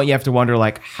certain point, you have to wonder,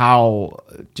 like, how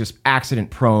just accident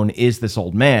prone is this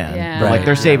old man? Yeah. But, like, Right.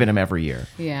 they're saving him every year.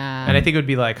 Yeah. And I think it would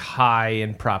be like high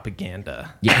in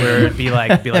propaganda, where it'd be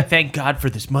like, thank God for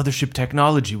this mothership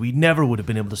technology. We never would have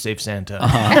been able to save Santa.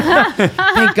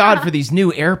 Thank God for these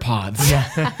new AirPods.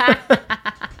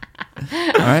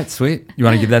 All right, sweet. You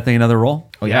want to give that thing another roll?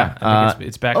 Oh, yeah. I think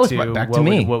it's back it's to back what to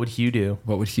me. What would Hugh do?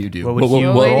 What would Hugh do? What would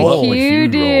Hugh what roll? would you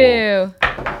do?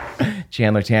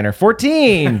 Chandler Tanner,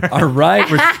 14. All right,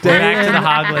 we're staying Back to the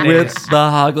Hoglidays. with the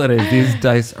Hoglidays. These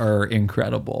dice are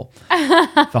incredible.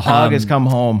 The hog has come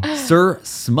home. Sir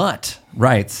Smut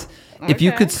writes, if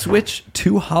you could switch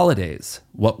 2 holidays,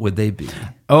 what would they be?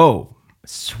 Oh,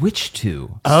 switch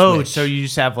to. Oh, so you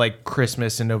just have like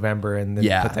Christmas in November and then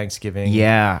Yeah. put Thanksgiving.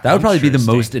 Yeah. That would probably be the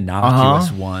Interesting. most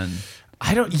innocuous one.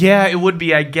 I don't. Yeah, it would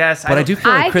be. I guess. But I do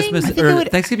feel I like think- Christmas I think or it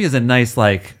would- Thanksgiving is a nice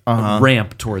like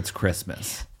ramp towards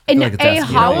Christmas. I And feel like it's a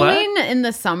asking- Halloween in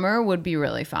the summer would be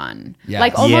really fun. Yes.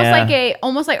 Like almost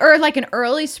Yeah. like an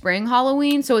early spring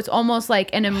Halloween. So it's almost like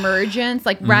an emergence,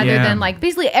 like rather Yeah. than like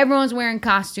basically everyone's wearing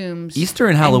costumes. Easter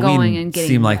and going Halloween and getting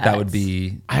seem like that nuts. would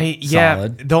be Yeah.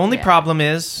 solid. The only problem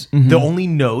is the only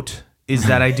note is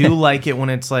that I do like it when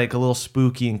it's like a little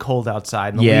spooky and cold outside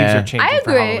and the Yeah. leaves are changing. I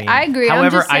for agree. Halloween. I agree. I'm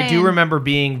However, just I do saying- remember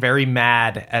being very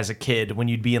mad as a kid when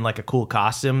you'd be in like a cool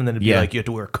costume and then it'd be Yeah. like you have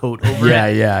to wear a coat over Yeah,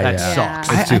 it. yeah, That yeah. sucks.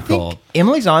 It's too I think cold.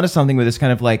 Emily's onto something with this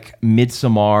kind of like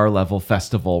midsummer level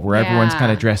festival where everyone's Yeah.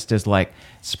 kind of dressed as like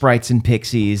sprites and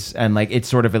pixies, and like it's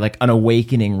sort of like an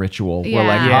awakening ritual. Yeah, Where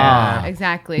like, Yeah.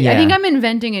 exactly. Yeah. I think I'm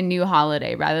inventing a new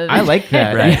holiday rather than I like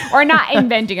that. Right. or not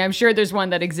inventing. I'm sure there's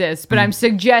one that exists, but I'm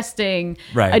suggesting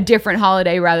Right. a different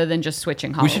holiday rather than just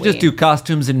switching We Halloween. should just do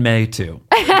costumes in May too.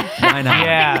 Why not?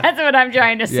 Yeah. That's what I'm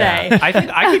trying to say. Yeah. I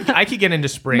think I could get into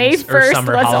spring May or 1st,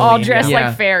 summer let's all Halloween, dress yeah.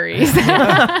 like fairies.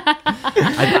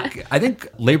 I think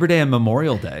Labor Day and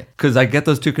Memorial Day, because I get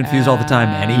those two confused all the time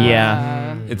anyway.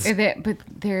 Yeah. It's But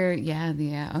they're,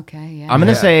 okay, yeah. I'm gonna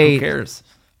yeah, say who cares?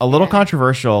 a little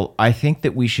controversial. I think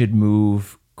that we should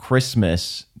move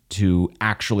Christmas to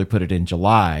actually put it in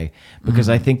July because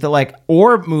I think that like,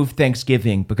 or move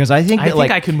Thanksgiving because I think I that think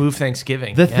like I could move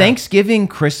Thanksgiving. the Yeah. Thanksgiving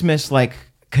Christmas like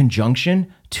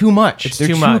conjunction too much. It's They're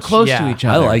too too much, close yeah. to each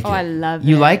I other. like Oh, I it. love it.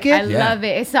 You like it? I Yeah. love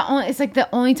it. It's like the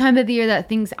only time of the year that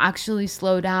things actually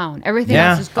slow down. Everything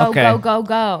Yeah, else is go, okay. go, go,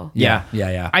 go. Yeah,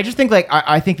 yeah. I just think like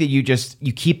I think that you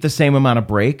keep the same amount of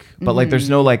break, but like there's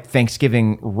no like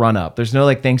Thanksgiving run up. There's no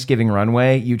like Thanksgiving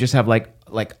runway. You just have like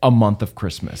a month of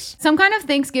Christmas. Some kind of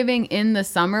Thanksgiving in the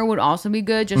summer would also be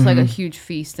good, just like a huge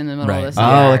feast in the middle Right. of the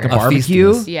summer. Oh, like a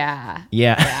barbecue? Feastiness. Yeah.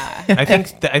 Yeah. I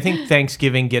think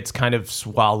Thanksgiving gets kind of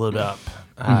swallowed up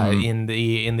in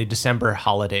the December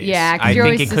holidays. Yeah, I because you're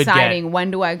think always it could deciding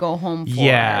when do I go home for.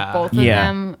 Yeah. Both of Yeah.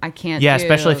 them, I can't Yeah, do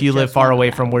especially if you live just far one of away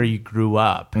them. from where you grew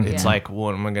up. It's Yeah. like, well,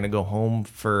 am I going to go home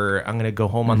for? I'm going to go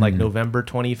home on like November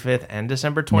 25th and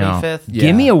December 25th. Yeah.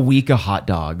 Give me a week of hot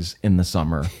dogs in the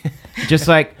summer. Just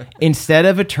like instead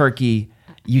of a turkey,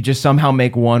 you just somehow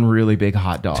make one really big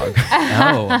hot dog.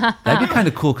 Oh, that'd be kind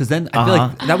of cool because then I feel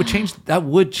like that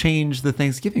would change the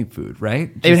Thanksgiving food,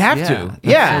 right? It would have Just- to. that's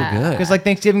Yeah. so good. Because like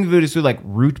Thanksgiving food is so like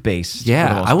root based.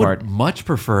 Yeah, I would much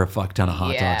prefer a fuck ton of hot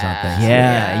dogs on Yeah. Thanksgiving.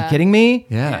 Yeah. Are you kidding me?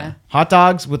 Yeah. Hot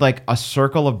dogs with like a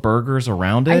circle of burgers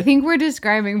around it. I think we're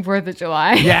describing 4th of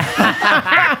July. Yeah,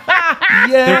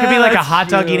 Yeah, there could be like a that's hot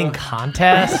dog true. eating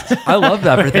contest. I love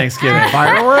that for Thanksgiving.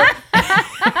 Firework?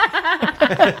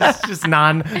 It's just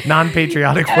non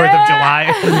patriotic 4th of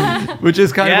July. Which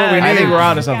is kind of what we Yeah, I need. think we're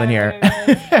onto something here.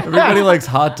 Everybody likes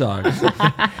hot dogs.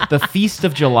 The Feast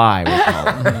of July, we call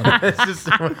it. It's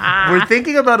just, we're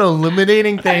thinking about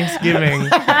eliminating Thanksgiving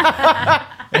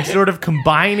and sort of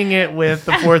combining it with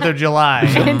the 4th of July.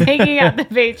 And taking out the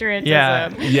patriotism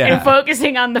Yeah. and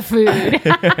focusing on the food.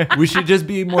 We should just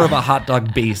be more of a hot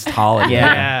dog based holiday.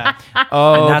 Yeah.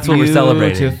 Oh, And that's what we're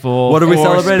celebrating. beautiful, What are we four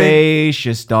celebrating?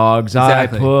 Spacious dogs,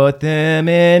 Exactly. I put them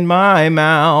in my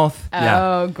mouth. Yeah.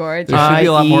 Oh, gorgeous. There should be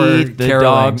a lot more eat the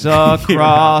caroling. dogs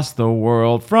across the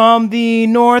world, from the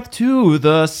north to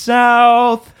the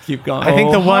south. Keep going. I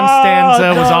think the one hot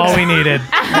stanza was dogs. all we needed.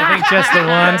 I think just the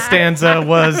one stanza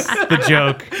was the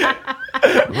joke.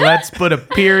 Let's put a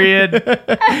period.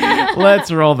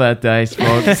 Let's roll that dice,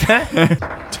 folks.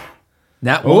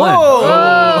 Nat 1.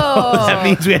 Oh. That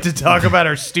means we have to talk about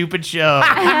our stupid show.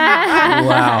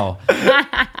 Wow.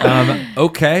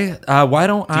 Okay. Why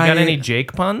don't You got any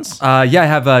Jake puns? Yeah, I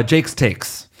have Jake's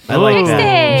Takes. I like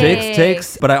that. Jake's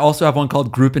Takes, but I also have one called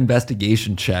Group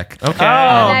Investigation Check. Okay. Oh,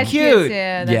 That's cute. too.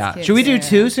 That's Yeah. cute Should we do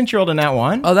too. 2 since you rolled a nat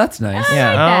 1? Oh, that's nice.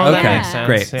 Yeah. Oh, that Okay, makes sense.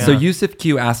 great. Yeah. So Yusuf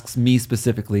Q asks me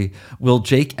specifically, will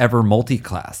Jake ever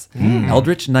multi-class?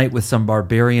 Eldritch Knight with some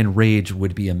barbarian rage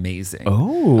would be amazing.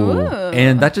 Oh.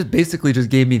 And that just basically just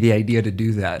gave me the idea to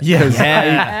do that. Yeah. 'Cause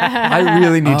I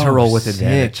really need to roll with sick.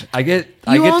 advantage. I get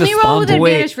You only to roll with spawn.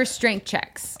 advantage for strength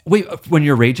checks. Wait, when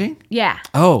you're raging? Yeah.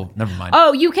 Oh, never mind.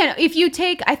 Oh, you can if you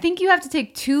take. I think you have to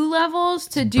take 2 levels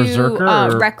to do Berserker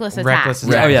or reckless attack. Reckless Oh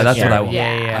attack. yeah, that's Yeah. what I want.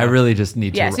 Yeah. I really just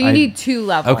need Yeah, to. so you need 2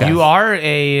 levels. Okay. You are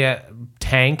a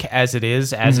tank as it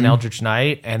is as an Eldritch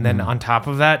Knight, and then on top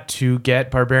of that, to get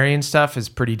barbarian stuff is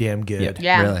pretty damn good.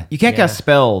 Yeah. Really. You can't cast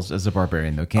spells as a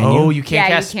barbarian, though, can you? Oh, you can't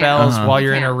Yeah, cast you can. spells while You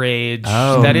you're in can. a rage.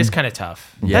 Oh. That is kind of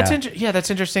tough. Yeah. That's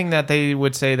interesting that they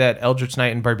would say that Eldritch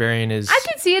Knight and Barbarian is. I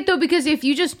can see it though because if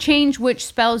you just change which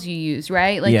spells you use,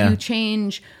 right? Like Yeah. you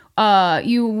change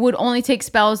you would only take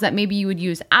spells that maybe you would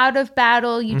use out of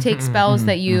battle. You take spells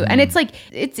that you and it's like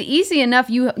it's easy enough.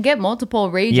 You get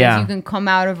multiple rages. Yeah. You can come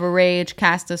out of a rage,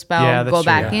 cast a spell, Yeah, that's go true,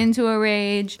 back yeah. into a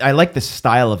rage. I like the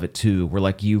style of it too, where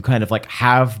like you kind of like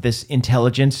have this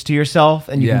intelligence to yourself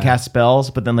and you Yeah. can cast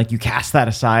spells, but then like you cast that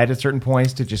aside at certain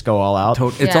points to just go all out.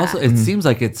 It's Yeah. also. It seems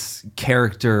like it's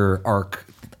character arc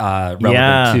relevant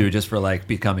Yeah. too, just for like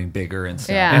becoming bigger and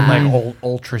stuff. Yeah. and like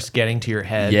Ultras getting to your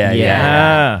head. Yeah,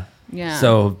 Yeah. Yeah.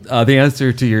 So the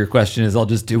answer to your question is I'll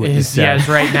just do what you said. Yes,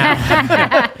 right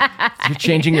now. You're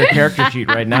changing your character sheet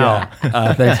right now.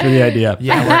 Thanks for the idea.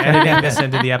 Yeah, we're editing this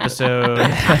into the episode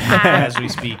as we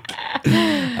speak.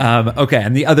 Okay,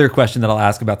 and the other question that I'll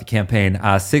ask about the campaign,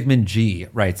 Sigmund G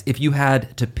writes, if you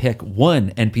had to pick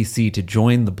one NPC to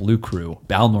join the Blue Crew,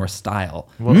 Balnor style,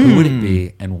 who would it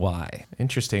be and why?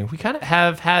 Interesting. We kind of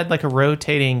have had like a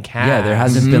rotating cast. Yeah, there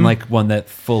hasn't been like one that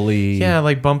fully... Yeah,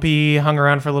 like Bumpy hung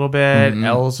around for a little bit.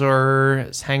 Elzor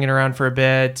is hanging around for a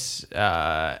bit.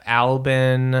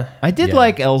 Albin. I did Yeah.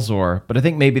 like Elzor, but I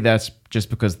think maybe that's just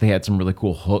because they had some really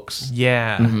cool hooks.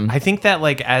 Yeah. I think that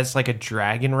like as like a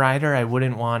dragon rider, I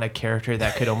wouldn't want a character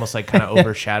that could almost like kind of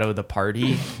overshadow the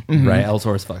party. Right,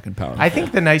 Elzor's fucking powerful. I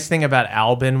think the nice thing about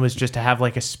Albin was just to have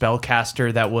like a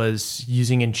spellcaster that was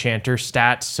using enchanter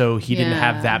stats, so he didn't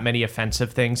have Yeah. that many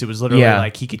offensive things. It was literally Yeah.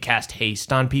 like he could cast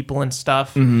haste on people and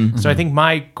stuff. So I think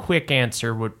my quick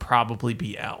answer would probably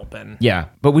be Albin. Yeah.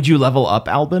 But would you level up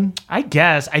Albin? I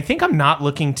guess. I think I'm not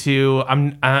looking to.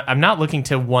 I'm not looking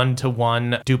to one-to-one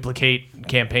duplicate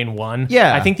campaign 1.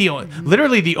 Yeah. I think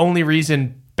literally the only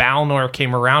reason Balnor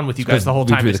came around with you guys the whole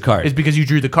we time drew the card. is because you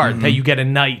drew the card. That you get a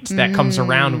knight that comes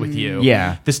around with you.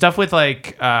 Yeah. The stuff with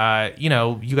like, you guys that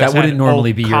wouldn't had normally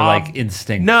old be your Cobb. like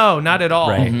instinct. No, not at all.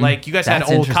 Right. Like you guys That's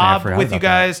had old interesting. I Cobb forgot with you about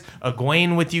that. guys,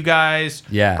 Egwene with you guys,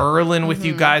 Yeah. Erlin with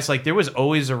you guys. Like there was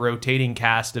always a rotating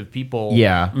cast of people.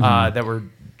 Yeah. That were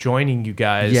joining you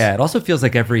guys. Yeah, it also feels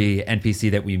like every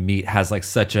NPC that we meet has like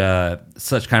such kind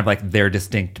of like their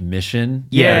distinct mission.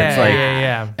 Yeah, it's like,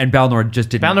 yeah. And Balnor just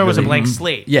didn't. Balnor was a really- blank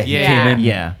slate. Yeah, he Yeah. came in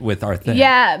Yeah. with our thing.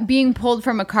 Yeah, being pulled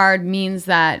from a card means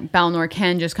that Balnor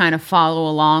can just kind of follow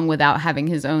along without having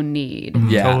his own need.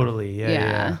 Yeah. Totally.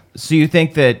 Yeah. So you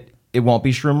think that it won't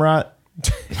be Shroomrot?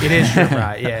 It is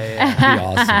Shroomrot. Yeah. Be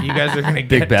awesome. You guys are gonna Big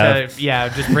get Bev. to,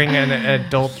 just bring an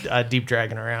adult deep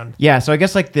dragon around. Yeah, so I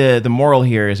guess like the moral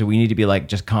here is that we need to be like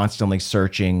just constantly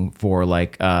searching for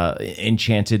like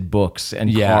enchanted books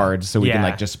and Yeah. cards so we can Yeah.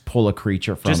 like just pull a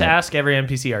creature from Just it. ask every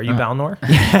NPC, "Are you Balnor?"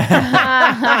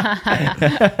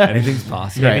 Anything's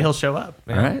possible. Maybe he'll show up.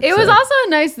 All right. It was also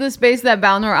nice the space that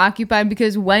Balnor occupied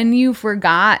because when you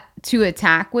forgot to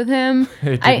attack with him,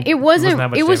 it wasn't that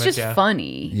much it was damage, just yeah.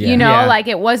 funny. Yeah. You know, Yeah. like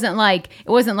it wasn't like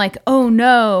oh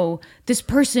no, this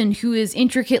person who is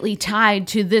intricately tied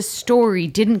to this story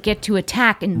didn't get to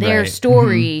attack in their Right.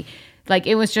 story. Like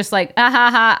it was just like,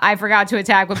 I forgot to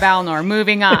attack with Balnor.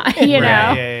 Moving on, you know.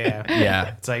 Right, yeah.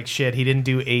 Yeah. It's like shit. He didn't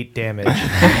do 8 damage.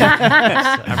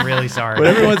 I'm really sorry. But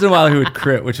every once in a while he would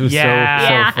crit, which was Yeah.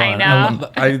 so Yeah, I fun. know.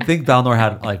 I think Balnor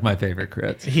had like my favorite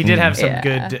crits. He did have some Yeah.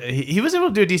 good. He was able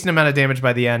to do a decent amount of damage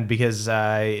by the end because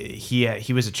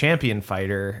he was a champion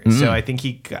fighter. So I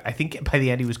think by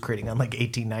the end he was critting on like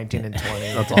 18, 19, and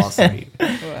 20. That's awesome.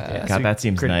 God, that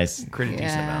seems nice. Crit a decent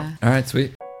Yeah. amount. All right,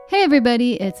 sweet. Hey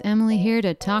everybody, it's Emily here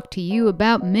to talk to you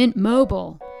about Mint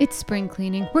Mobile. It's spring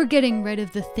cleaning. We're getting rid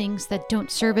of the things that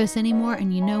don't serve us anymore,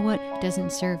 and you know what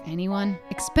doesn't serve anyone?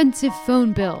 Expensive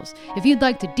phone bills. If you'd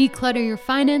like to declutter your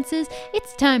finances,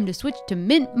 it's time to switch to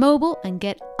Mint Mobile and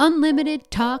get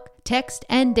unlimited talk, text,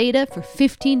 and data for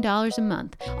 $15 a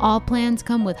month. All plans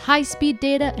come with high-speed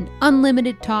data and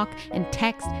unlimited talk and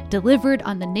text delivered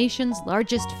on the nation's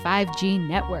largest 5G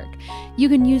network. You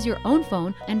can use your own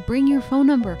phone and bring your phone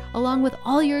number along with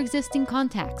all your existing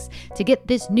contacts. To get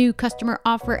this new customer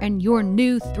offer and your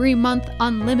new 3-month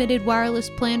unlimited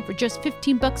wireless plan for just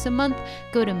 $15 a month,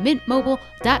 go to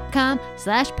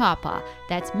mintmobile.com/pawpaw.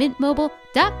 That's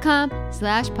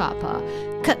mintmobile.com/pawpaw.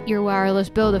 Cut your wireless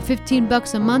bill to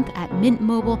 $15 a month at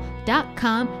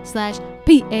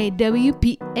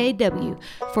mintmobile.com/PAWPAW.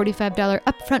 $45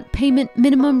 upfront payment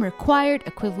minimum required,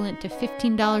 equivalent to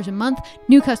 $15 a month.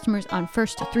 New customers on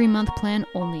first 3-month plan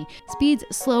only. Speeds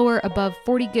slower above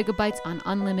 40 gigabytes on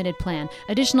unlimited plan.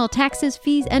 Additional taxes,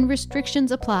 fees, and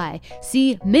restrictions apply.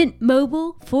 See Mint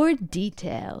Mobile for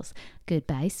details.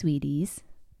 Goodbye, sweeties.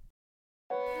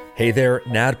 Hey there,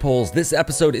 Nadpoles. This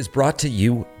episode is brought to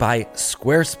you by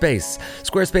Squarespace.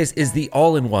 Squarespace is the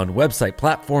all-in-one website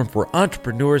platform for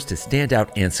entrepreneurs to stand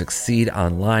out and succeed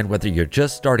online. Whether you're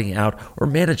just starting out or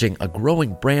managing a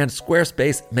growing brand,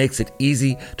 Squarespace makes it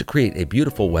easy to create a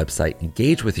beautiful website,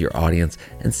 engage with your audience,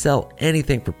 and sell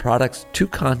anything from products to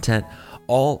content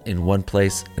all in one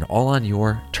place and all on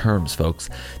your terms, folks.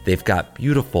 They've got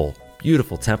beautiful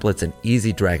templates and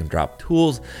easy drag and drop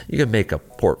tools. You can make a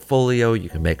portfolio, you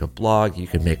can make a blog, you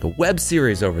can make a web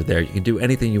series over there. You can do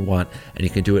anything you want, and you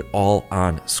can do it all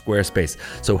on Squarespace.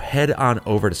 So head on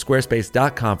over to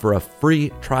squarespace.com for a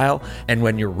free trial. And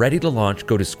when you're ready to launch,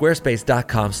 go to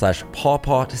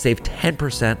squarespace.com/pawpaw to save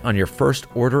 10% on your first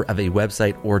order of a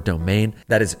website or domain.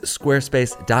 That is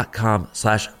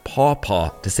squarespace.com/pawpaw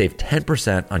to save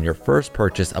 10% on your first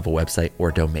purchase of a website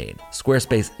or domain.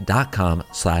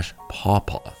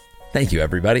 Squarespace.com/pawpaw. Thank you,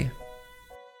 everybody.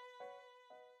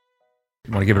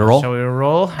 Want to give it a roll? Shall we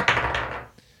roll?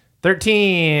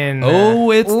 13. Oh,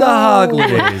 it's the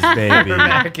Hoglidays, baby. We're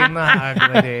back in the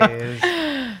Hoglidays.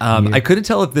 I couldn't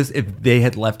tell if they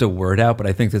had left a word out, but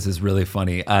I think this is really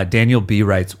funny. Daniel B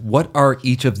writes, "What are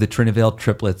each of the Trinivale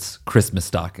triplets' Christmas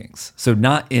stockings?" So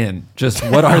not in, just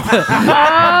what are the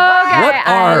what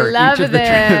are each of the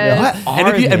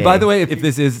Trinivale? And by the way, if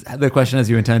this is the question as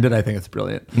you intended, I think it's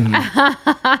brilliant.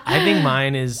 I think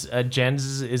mine is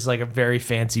Jen's is like a very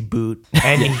fancy boot,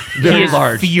 and he is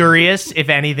large. Furious if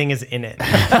anything is in it.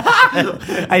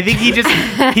 I think he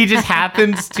just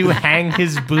happens to hang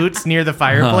his boots near the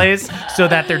fireplace so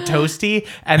that they're toasty,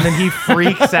 and then he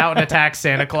freaks out and attacks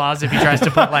Santa Claus if he tries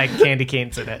to put like candy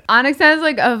canes in it. Onyx has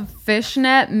like a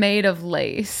fishnet made of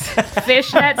lace.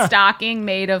 Fishnet stocking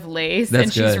made of lace. That's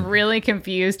and she's good. really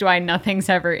confused why nothing's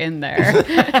ever in there.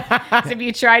 So if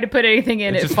you try to put anything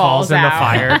in, it just falls in the out.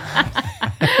 fire.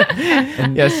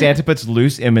 Yeah, Santa puts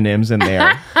loose M&Ms in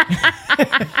there.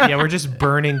 Yeah, we're just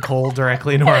burning coal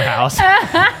directly into our house.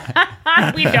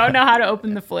 We don't know how to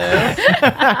open the flue.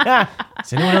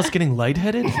 Is anyone else getting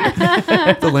lightheaded?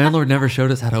 The landlord never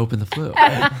showed us how to open the flue.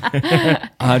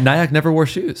 Nyack never wore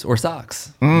shoes or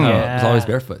socks. He was always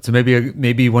barefoot. So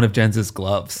maybe one of Jen's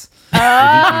gloves.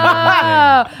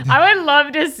 I would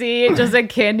love to see just a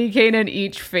candy cane in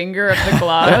each finger of the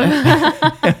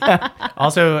glove.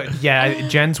 Also, yeah,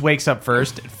 Jens wakes up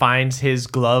first, finds his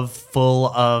glove full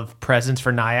of presents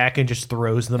for Nyack, and just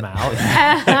throws them out.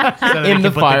 So In the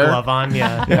put fire. the glove on,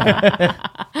 yeah.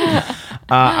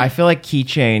 I feel like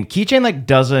Keychain like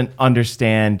doesn't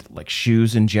understand like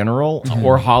shoes in general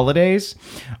or holidays.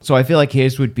 So I feel like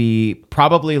his would be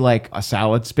probably like a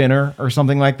salad spinner or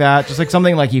something like that. Just like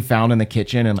something like he found in the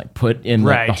kitchen and like put in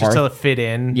like, Right, the just hearth. to fit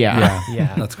in. Yeah.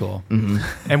 Yeah. That's cool.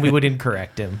 And we wouldn't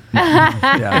correct him.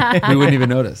 Yeah, we wouldn't even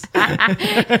notice.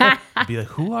 Be like,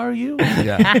 who are you?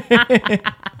 Yeah.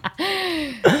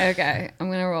 Okay, I'm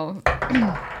going to roll.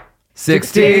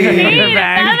 16. We're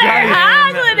back in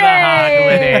the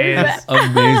Hoglidays.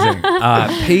 Amazing.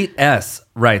 Pate S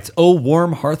writes, "Oh,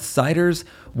 warm hearth ciders,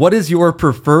 what is your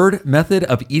preferred method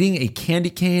of eating a candy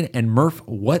cane? And Murph,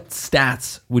 what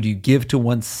stats would you give to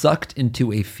one sucked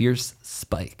into a fierce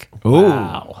spike?" Ooh.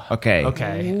 Wow. Okay.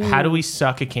 Okay, how do we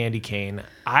suck a candy cane?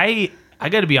 I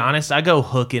got to be honest, I go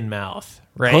hook in mouth.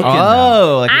 right? Hook in them.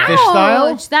 Oh, like a fish style?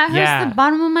 Ouch, that hurts Yeah. the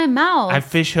bottom of my mouth. I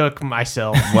fish hook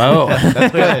myself. Whoa.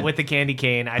 with the candy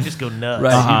cane. I just go nuts.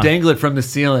 Right. You dangle it from the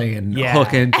ceiling and Yeah.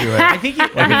 hook into it. I think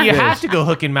you have to go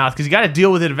hook in mouth because you got to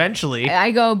deal with it eventually.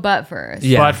 I go butt first.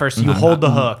 Yeah. But first, you hold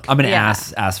the hook. I'm an Yeah.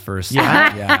 ass first.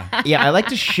 Yeah. Yeah, I like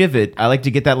to shiv it. I like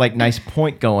to get that like nice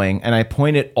point going, and I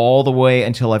point it all the way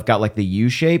until I've got like the U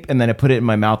shape, and then I put it in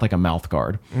my mouth like a mouth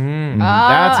guard.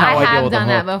 That's how I deal have with the done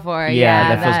that hook. before.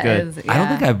 Yeah, that feels good. I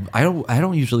don't think I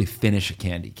don't usually finish a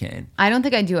candy cane. I don't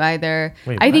think I do either.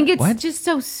 Wait, I think it's what? just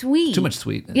so sweet. Too much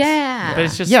sweetness. Yeah. But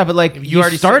it's just Yeah, but, like, you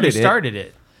already started it. started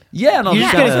it. Yeah, and I'll You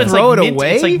just just kinda- gotta It's throw like it mint,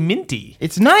 away. It's like minty.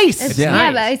 It's nice. It's, Yeah. yeah,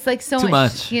 nice. but it's like so Too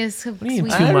much. much. Yeah, so do you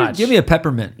mean sweet. too much? Give me a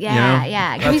peppermint. Yeah, you know?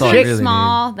 yeah. Give That's me all I something really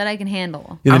small that I can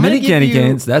handle. Yeah, the I'm gonna mini give candy you-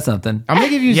 canes, that's something. I'm gonna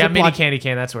give you Yeah, mini Ziploc. candy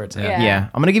cane. That's where it's at. Yeah. Yeah,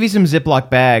 I'm gonna give you some Ziploc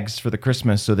bags for the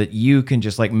Christmas so that you can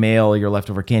just like mail your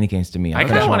leftover candy canes to me. I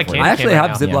kind of want a candy I actually cane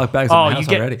have right now. Ziploc bags in Oh, my house you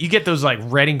get already. you get those like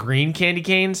red and green candy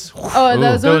canes. Oh,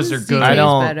 those those ones are do good. taste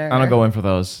I better. don't go in for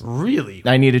those. Really?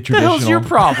 I need a What the traditional. hell's your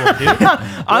problem, dude?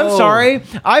 I'm sorry.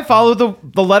 I follow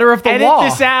the letter of the Edit law.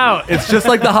 this out. It's just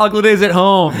like the Hoglidays at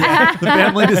home. The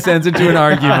family descends into an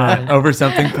argument over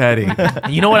something petty.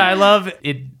 You know what I love?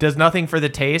 It does nothing for the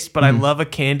taste, but I love a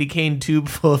candy cane tube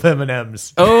full of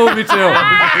M&Ms. Oh, me too.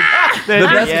 The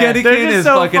best candy They're cane just is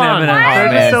so fucking fun. M&M's. They're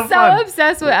man. just so So fun.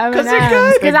 obsessed with M&Ms they're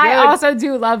good. because I They're also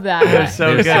do love that. They're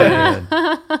so They're good.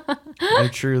 so good. They're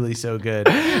truly so good.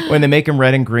 When they make them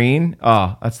red and green,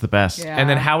 oh, that's the best. Yeah. And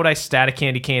then how would I stat a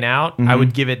candy cane out? I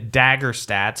would give it dagger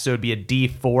stats, so it'd be a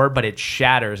D4, but it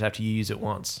shatters after you use it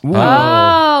once.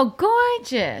 Oh,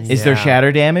 gorgeous. Is there Yeah.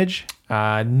 shatter damage?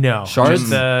 No. Shards? We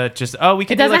could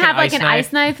It doesn't do like have like an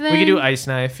ice knife We could thing? do ice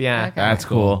knife, yeah. Okay. That's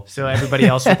cool. So everybody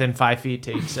else within 5 feet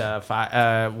takes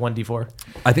 1d4.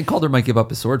 I think Calder might give up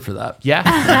his sword for that.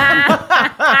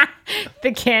 Yeah.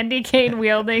 The candy cane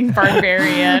wielding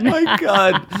barbarian. My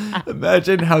God,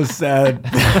 imagine how sad.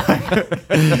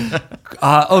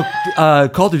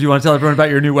 Calder, do you want to tell everyone about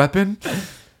your new weapon?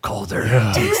 Calder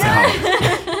takes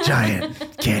out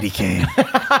giant candy cane.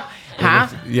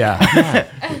 Yeah.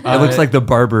 It looks like the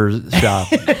barber shop.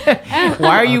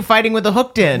 Why are you fighting with a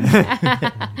hooked in?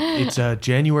 It's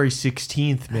January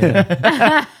 16th,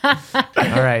 man.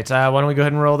 All right. Why don't we go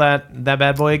ahead and roll that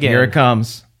bad boy again? Here it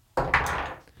comes.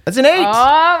 That's an 8.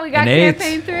 Oh, we got An 8.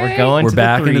 campaign 3. We're going We're to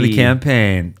back the into the 3.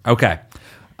 campaign. Okay.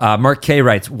 Mark K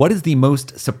writes, what is the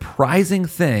most surprising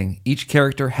thing each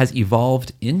character has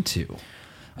evolved into?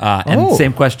 And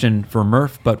same question for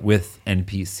Murph, but with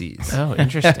NPCs. Oh,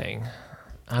 interesting.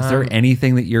 Is there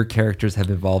anything that your characters have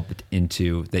evolved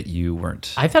into that you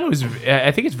weren't? I think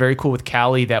it's very cool with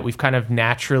Callie that we've kind of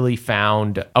naturally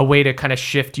found a way to kind of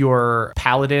shift your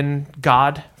paladin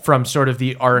god from sort of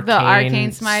the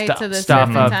arcane smite to the stuff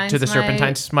serpentine to the smite.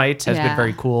 serpentine smites has been Yeah.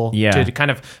 very cool. Yeah. To kind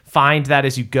of find that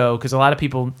as you go, because a lot of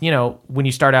people, when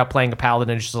you start out playing a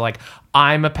paladin, it's just like,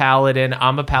 I'm a paladin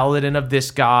of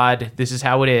this god, this is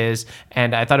how it is.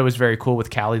 And I thought it was very cool with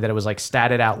Callie that it was like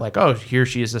statted out like, oh, here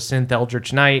she is, a synth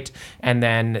eldritch knight, and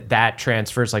then that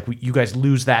transfers, like you guys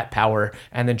lose that power,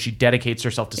 and then she dedicates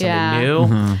herself to something Yeah.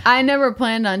 new. I never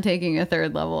planned on taking a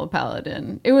 3rd level of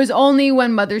paladin. It was only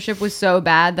when Mothership was so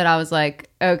bad that I was like,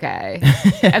 okay,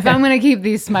 if I'm going to keep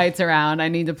these smites around, I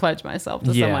need to pledge myself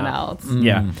to Yeah. someone else.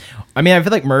 Yeah. I mean, I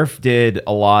feel like Murph did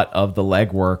a lot of the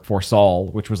legwork for Saul,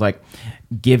 which was like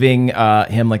giving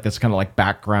him like this kind of like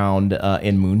background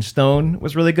in Moonstone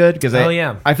was really good. Because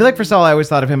I feel like for Saul, I always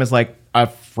thought of him as like a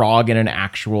frog in an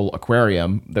actual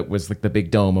aquarium that was like the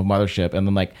big dome of Mothership. And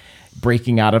then like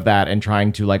breaking out of that and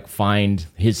trying to like find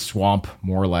his swamp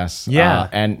more or less. Yeah.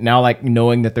 And now like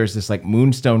knowing that there's this like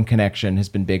Moonstone connection has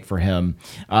been big for him.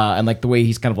 And like the way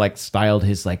he's kind of like styled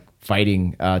his like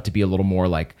fighting to be a little more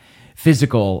like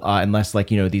physical and less like,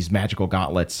 these magical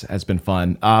gauntlets has been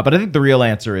fun. But I think the real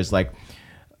answer is like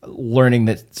learning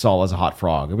that Saul is a hot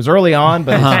frog. It was early on,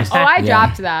 but it's just, Oh, I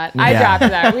dropped that. I Yeah.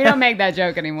 dropped that. We don't make that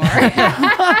joke anymore.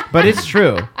 but it's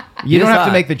true. You don't is have to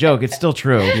hot. make the joke. It's still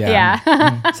true. Yeah.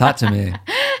 It's hot to me.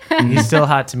 He's still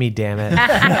hot to me, damn it.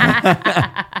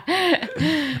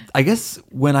 I guess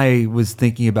when I was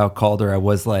thinking about Calder, I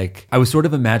was sort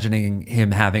of imagining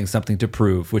him having something to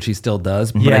prove, which he still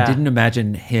does, but Yeah. I didn't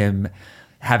imagine him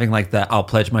having like the I'll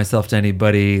pledge myself to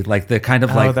anybody, like the kind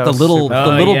of like that the was little super-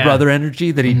 the little yeah. brother energy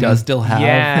that he does still have.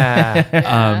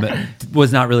 Yeah.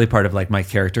 Was not really part of like my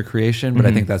character creation, but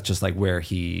I think that's just like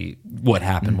what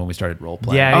happened when we started role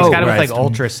playing. Yeah, he's got it with right. like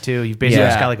ultras too. You've basically Yeah.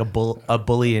 just got like a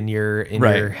bully in your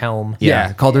helm.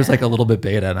 Yeah, Calder's like a little bit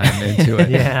beta, and I'm into it.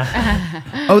 Yeah.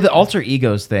 Oh, the alter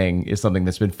egos thing is something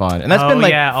that's been fun, and that's Oh, been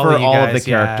like yeah, all for of you all of the guys,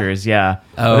 yeah. characters. Yeah.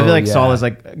 Oh, I feel like yeah. Saul is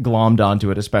like glommed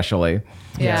onto it, especially.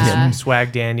 Yeah.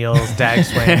 Swag Daniels, Dag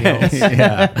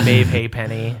Swaniels, Maeve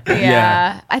Haypenny.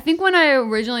 Yeah. I think when I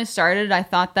originally started, I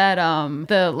thought that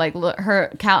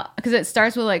because it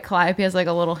starts with like Calliope has like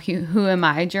a little who am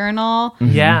I journal.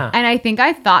 Yeah. And I think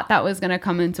I thought that was going to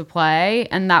come into play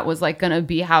and that was like going to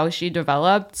be how she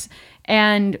developed.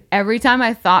 And every time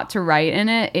I thought to write in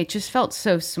it, it just felt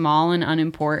so small and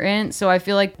unimportant. So I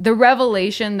feel like the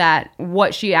revelation that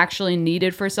what she actually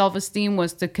needed for self-esteem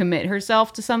was to commit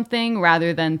herself to something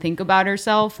rather than think about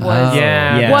herself was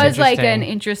Yeah. was like interesting. an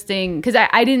interesting, because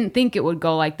I didn't think it would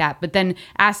go like that. But then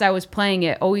as I was playing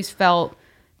it, always felt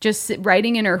just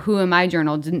writing in her who am I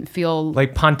journal didn't feel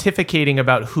Like pontificating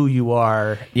about who you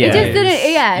are. Yeah. it just is-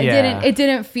 didn't yeah. it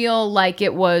didn't feel like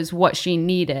it was what she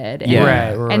needed. Yeah.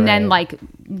 Right, And then right. like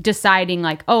deciding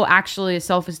like, oh, actually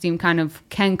self-esteem kind of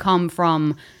can come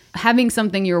from having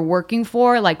something you're working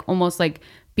for, like almost like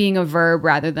being a verb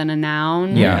rather than a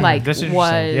noun. Yeah. Like That's interesting.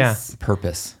 was Yeah.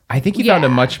 Purpose. I think you found a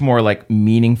Yeah. much more like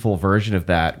meaningful version of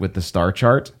that with the star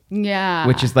chart. yeah.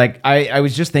 Which is like I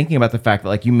was just thinking about the fact that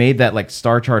like you made that like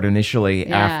star chart initially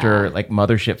Yeah. after like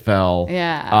Mothership fell,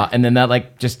 Yeah. and then that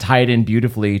like just tied in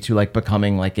beautifully to like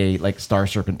becoming like a like Star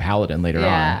Serpent Paladin later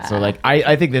Yeah. on. So like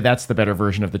I think that's the better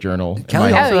version of the journal. in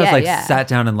Kelly my- also Oh, has yeah, like yeah. sat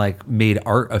down and like made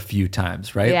art a few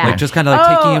times, right? Yeah. Like just kind of like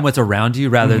taking Oh. in what's around you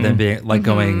rather than being like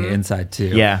going inside too.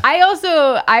 yeah. I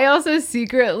also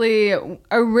secretly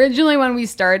originally when we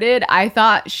started, I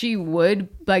thought she would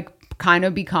like kind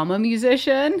of become a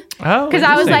musician. Oh, because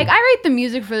I was interesting. like, I write the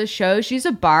music for the show. She's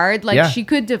a bard, like Yeah. she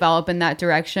could develop in that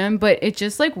direction, but it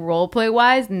just like role play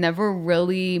wise never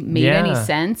really made any Yeah.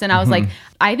 sense. And I was like,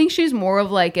 I think she's more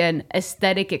of like an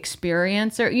aesthetic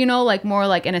experiencer, you know, like more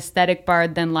like an aesthetic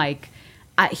bard than like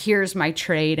here's my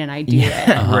trade and I do it.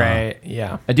 Right.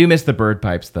 Yeah. I do miss the bird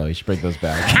pipes though. You should bring those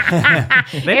back.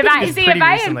 They've If been I used see, pretty if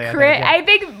I recently, had crit, yeah. I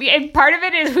think and part of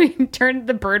it is we turned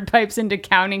the bird pipes into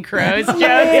Counting Crows joke.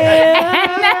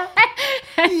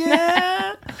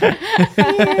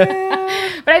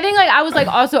 But I think like I was like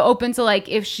also open to like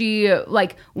if she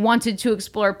like wanted to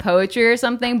explore poetry or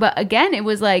something. But again, it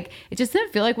was like it just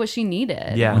didn't feel like what she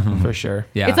needed. Yeah, for sure.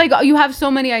 Yeah. It's like you have so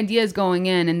many ideas going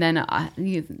in, and then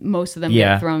most of them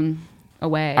Yeah. get thrown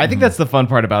away. I think that's the fun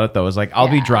part about it though, is like I'll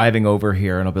be Yeah. driving over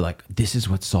here and I'll be like, this is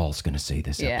what Saul's gonna say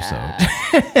this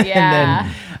episode. yeah.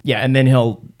 And then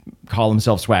he'll call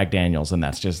himself Swag Daniels, and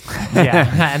that's just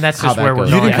Yeah, and that's How just that where we're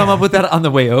goes. You going. didn't come up with that on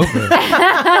the way over.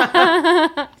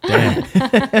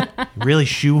 Really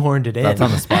shoehorned it in. That's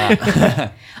on the spot.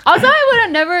 Also, I would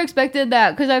have never expected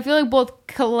that because I feel like both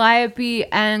Calliope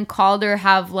and Calder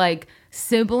have like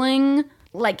sibling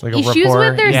Like a issues rapport?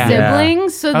 with their Yeah.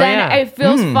 siblings. So Oh, then yeah. it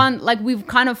feels fun. Like we've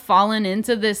kind of fallen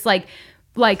into this like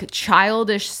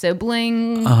childish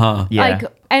sibling Uh-huh. Yeah. like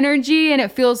energy, and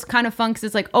it feels kind of fun because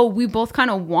it's like, oh, we both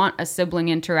kind of want a sibling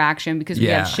interaction because we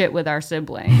Yeah. have shit with our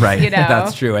siblings, Right. You know,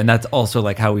 That's true. And that's also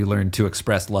like how we learn to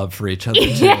express love for each other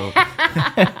too.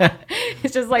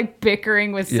 It's just like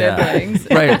bickering with Yeah. siblings.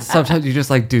 Right. Sometimes you just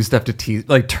like do stuff to tease,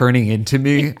 like turning into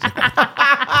me.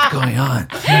 What's going on?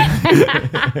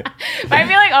 But I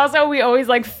feel like also we always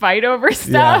like fight over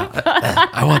stuff.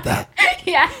 I want that.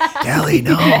 Yeah. Kelly,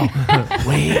 no.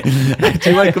 Wait.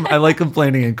 I like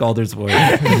complaining in Calder's voice.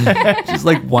 Just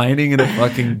like whining in a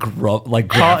fucking gruffly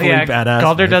badass.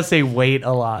 Calder voice. does say wait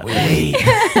a lot. Wait.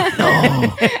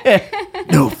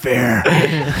 No fair.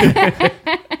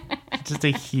 Just a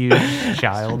huge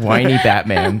child. whiny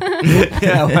Batman.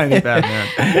 Yeah, whiny Batman.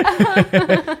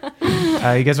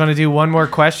 You guys want to do one more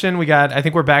question? I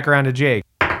think we're back around to Jake.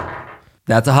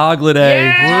 That's a Hogliday.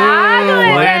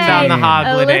 Land on the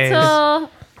Hoglidays. A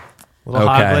Little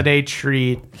Okay. Hogliday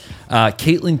treat.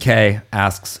 Caitlin K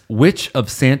asks, which of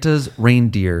Santa's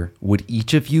reindeer would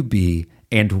each of you be,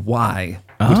 and why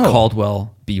would Oh.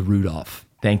 Caldwell be Rudolph?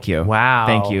 Thank you. Wow.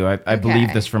 Thank you. I believe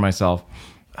Okay. this for myself.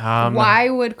 Why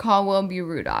would Caldwell be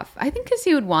Rudolph? I think because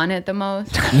he would want it the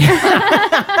most.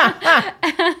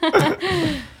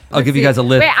 I'll give you guys a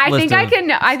list. Wait, I think I of- can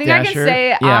Dasher?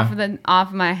 say it Yeah.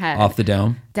 off my head. off the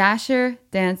dome. Dasher,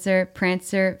 Dancer,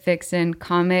 Prancer, Vixen,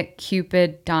 Comet,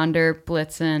 Cupid, Donder,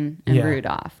 Blitzen, and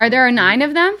Rudolph. Are there 9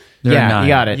 of them? There are Yeah, 9. you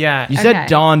got it. Yeah. You said Okay.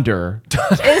 Donder.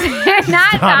 Is it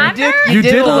not Donder? You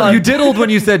diddled when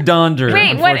you said Donder.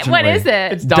 Wait, what is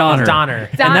it? It's Donner. Donner.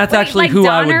 And that's actually like who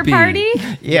I Donner would be. Party?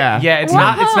 Yeah. Yeah, it's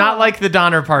not like the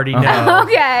Donner Party. No.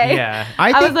 Okay. Yeah,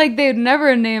 I think was like, they'd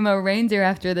never name a reindeer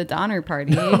after the Donner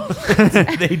Party.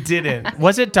 they didn't.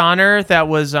 Was it Donner that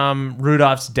was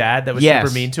Rudolph's dad that was Yes.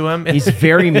 super mean to him? He's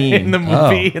very mean. in the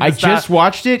movie. I just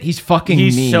watched it. He's fucking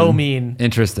He's mean. so mean.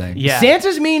 Interesting. Yeah.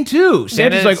 Santa's mean too.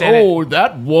 Santa's like, Santa- oh,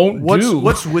 that won't do.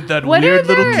 What's with that What weird are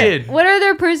little their kid? What are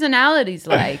their personalities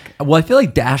like? Well, I feel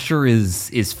like Dasher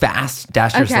is fast.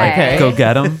 Dasher's Okay. like, go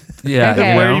get him. Yeah. Okay.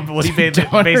 you What know? are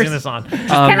you basing this on? Just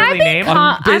Can I purely be name?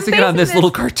 I'm basing it on this little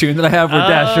cartoon that I have where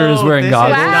Dasher is wearing this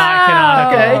goggles. Is Wow. not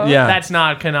canonical. Okay. Yeah. That's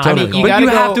not canonical. I mean, you But gotta you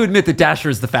have go- to admit that Dasher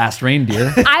is the fast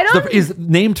reindeer. I don't- Is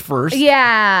named first.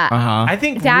 Yeah. I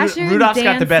think Dasher, Rudolph's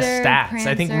got the best Dancer, stats.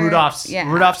 I think Prancer, Rudolph's yeah.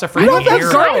 Rudolph's a freaking Rudolph has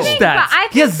hero. garbage think- but stats. I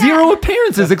He has think 0 that-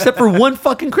 appearances except for one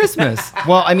fucking Christmas.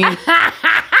 Well, I mean,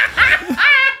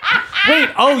 Wait,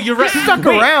 oh, you're right. stuck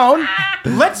Wait, around.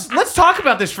 Let's talk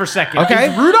about this for a second.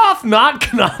 Okay. Is Rudolph not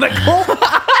canonical?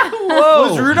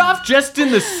 Was Rudolph just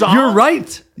in the song? You're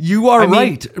right. You are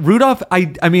right. Rudolph,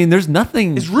 I mean, there's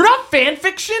nothing. Is Rudolph fan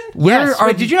fiction? Yes.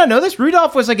 Wait, did you not know this?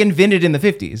 Rudolph was like invented in the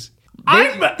 50s. I'm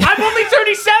only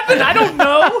 37. I don't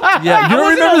know. Yeah, you I don't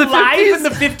wasn't remember the alive 50s? in the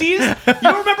 50s. You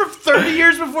don't remember 30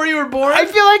 years before you were born? I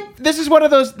feel like this is one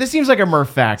of those. This seems like a Murph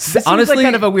fact. This Honestly, seems like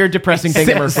kind of a weird, depressing thing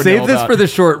that Murph would know Save this about. for the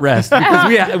short rest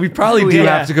because we probably do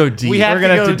have to go deep. We have We're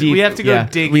gonna to have go to deep. We have to go Yeah.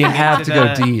 dig. We have into to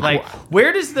go the- deep. Like,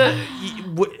 where does the?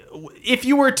 If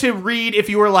you were to read, if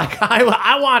you were like,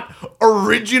 I want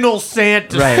original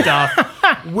Santa Right. stuff.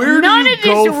 Where None do you of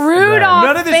go? this Rudolph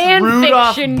None of this fan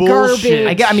Rudolph fiction bullshit.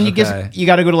 garbage. I mean, Okay. you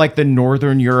got to go to like the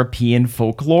Northern European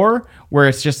folklore where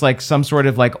it's just like some sort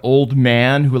of like old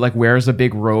man who like wears a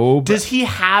big robe. Does he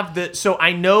have the? So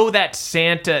I know that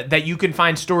Santa, that you can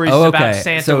find stories Oh, about okay.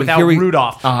 Santa So without here we-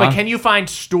 Rudolph, but can you find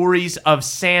stories of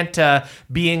Santa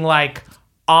being like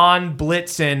on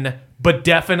Blitzen, but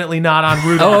definitely not on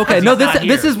Rudolph? Oh, okay. because No, he's not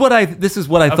this here? is what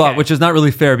I thought, Okay. which is not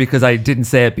really fair because I didn't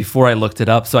say it before I looked it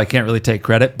up, so I can't really take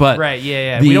credit. But Right,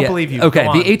 yeah. We don't believe you. Okay,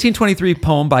 Go the on. 1823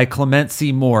 poem by Clement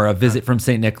C. Moore, "A Visit from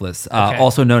St. Nicholas,"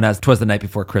 also known as "'Twas the Night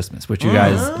Before Christmas," which you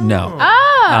guys know.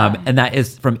 And that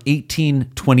is from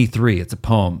 1823. It's a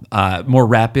poem. More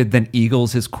rapid than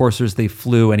eagles, his coursers they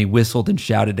flew, and he whistled and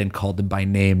shouted and called them by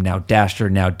name. Now Dasher,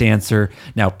 now Dancer,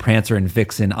 now Prancer and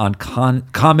Vixen, on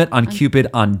Comet, on Cupid,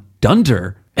 on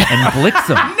Dunder and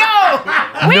Blitzen.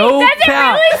 Wait, No does it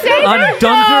cap. really say On that?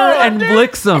 Dunder and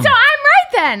Blitzen. So I'm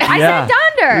right then. I said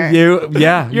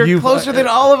Dunder. You're closer than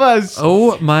all of us.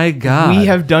 Oh my God. We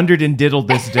have dundered and diddled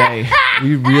this day.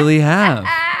 We really have.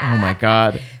 Oh my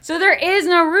God. So there is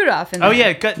no Rudolph in there. Oh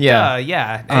yeah, good. Yeah.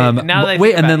 Yeah. Wait, Now that I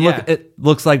think and about then it, look, yeah. it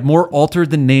looks like Moore altered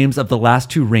the names of the last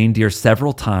 2 reindeer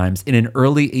several times in an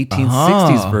early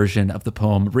 1860s version of the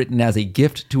poem written as a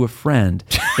gift to a friend.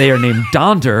 They are named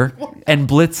Donder and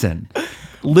Blitzen.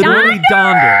 Literally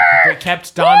Donder. They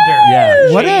kept Donder.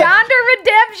 Yeah. What a- Donder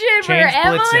redemption for Change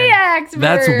Emily Blitzen. Axford.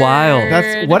 That's wild.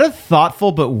 That's what a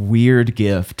thoughtful but weird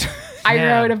gift. I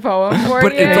Yeah. wrote a poem for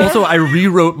But you. it's also, I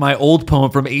rewrote my old poem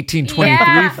from 1823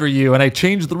 Yeah. for you, and I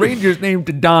changed the reindeer's name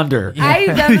to Donder. I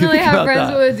definitely Think have about friends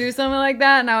that. who would do something like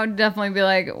that, and I would definitely be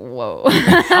like, "Whoa!"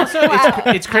 Also,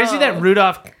 it's crazy that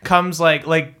Rudolph comes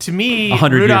like to me.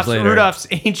 100 years Rudolph's, later. Rudolph's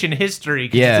ancient history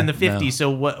because Yeah, it's in the 50s.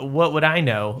 So what would I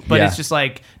know? But Yeah. it's just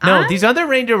like no, these other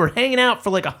reindeer were hanging out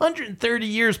for like 130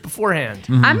 years beforehand.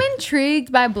 I'm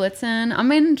intrigued by Blitzen.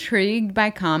 I'm intrigued by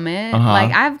Comet.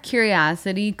 Like I have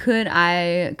curiosity. Could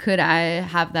I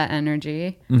have that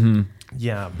energy?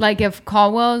 Yeah. Like if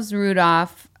Caldwell's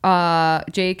Rudolph,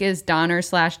 Jake is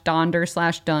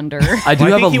Donner/Donder/Dunder. I do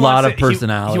Well, I have think a he lot wants of to-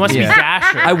 personality. He wants to be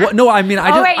Dasher. No, I mean, Oh,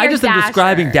 I wait, just you're am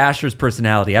describing Dasher. Dasher's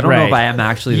personality. I don't know Right. if I am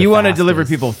actually the You want to fastest. deliver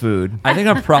people food. I think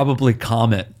I'm probably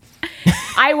Comet.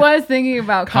 I was thinking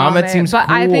about Comet Comet, seems but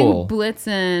I cool. think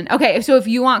Blitzen. Okay, so if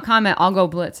you want Comet, I'll go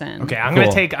Blitzen. Okay, I'm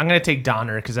Cool. gonna take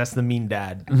Donner because that's the mean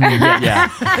dad. Yeah.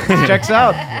 Checks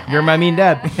out. You're my mean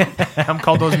dad. I'm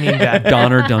called those mean dad.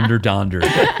 Donner, Dunder, Donder.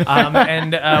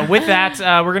 And with that,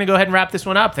 we're going to go ahead and wrap this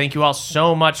one up. Thank you all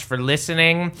so much for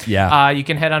listening. Yeah. You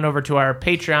can head on over to our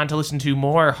Patreon to listen to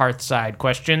more Hearthside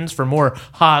questions, for more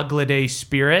Hogliday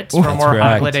spirits, for more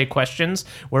correct. Hogliday questions,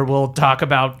 where we'll talk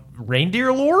about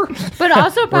reindeer lore? But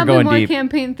also probably going more deep.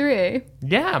 campaign 3.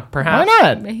 Yeah, perhaps. Why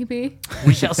not? Maybe.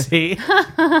 We shall see.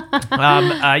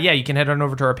 Yeah, you can head on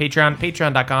over to our Patreon,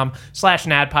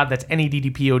 patreon.com/NADPOD. That's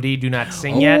NEDDPOD. Do not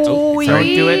sing yet. Oh, Don't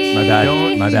do it. My bad.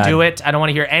 Don't My bad. do it. I don't want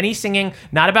to hear any singing.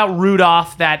 Not about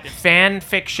Rudolph, that fan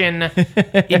fiction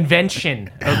invention,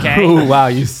 okay? Ooh, wow,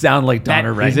 you sound like That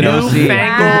Donner right an now. OC.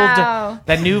 Wow.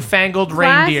 That newfangled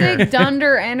reindeer. Classic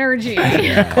Dunder energy.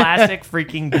 Classic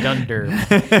freaking Dunder.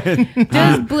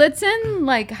 Does Blitzen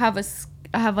like have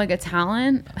like a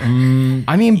talent?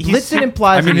 I mean, Blitzen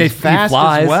implies I mean, that he's he fast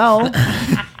flies. as well.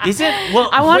 Is it? Well,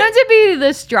 I want him to be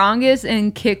the strongest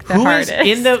and kick the who is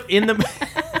hardest. in the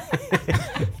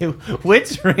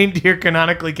which reindeer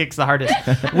canonically kicks the hardest?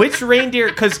 Which reindeer?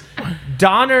 Because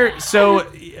Donner. So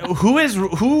who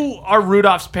are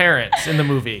Rudolph's parents in the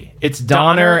movie? It's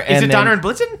Donner. Is and it then- Donner and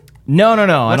Blitzen? No. I What's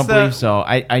don't the- believe so.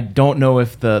 I don't know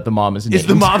if the mom is named. Is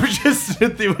the mom just?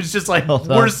 It was just like Hold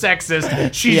we're on.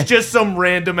 sexist. She's just some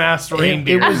random ass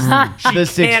reindeer. It was she the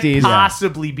 60s. can't yeah.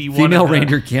 possibly be one Female of the-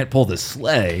 reindeer can't pull the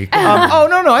sleigh. Oh,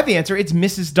 no, I have the answer. It's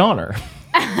Mrs. Donner.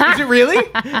 Is it really?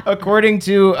 According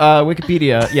to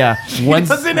Wikipedia, yeah. It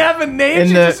doesn't have a name.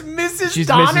 She's just Mrs. She's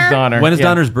Donner. Mrs. Donner. When is yeah.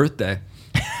 Donner's birthday?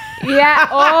 Yeah.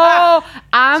 Oh,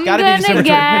 I'm gotta be gonna December 25th.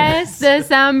 guess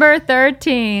December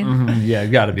 13th. Yeah,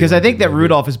 got to be. Because I think that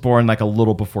Rudolph is born like a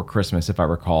little before Christmas, if I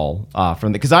recall.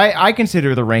 Because I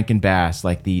consider the Rankin Bass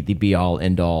like the be all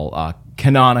end all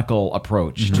canonical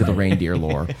approach to the reindeer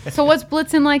lore. So what's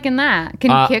Blitzen like in that?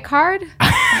 Can he kick hard?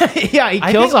 Yeah, he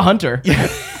kills a hunter.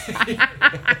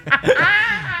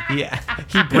 Yeah,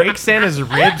 he breaks Santa's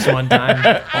ribs one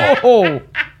time. Oh,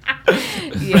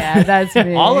 Yeah, that's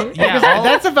me.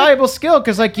 that's a valuable skill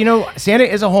because, Santa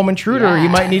is a home intruder. Yeah. He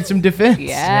might need some defense.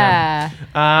 Yeah.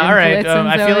 All right, Blitzen's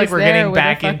I feel like always we're there getting with a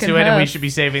back into fucking it, and we hoof. should be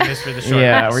saving this for the short.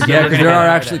 Yeah, rest. we're Yeah, gonna because get there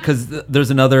are into actually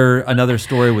there's another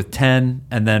story with 10,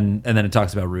 and then it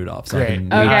talks about Rudolph. So I Great.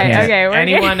 can- Okay. We're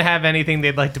Anyone have anything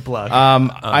they'd like to plug?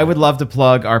 I would love to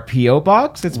plug our PO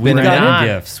box. It's been We've Right gotten on.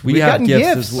 gifts. We've We have gotten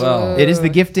gifts gifts. as well. It is the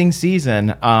gifting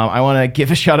season. I want to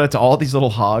give a shout out to all these little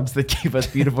hogs that gave us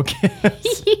beautiful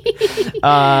gifts.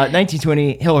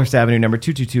 1920 Hillhurst Avenue, number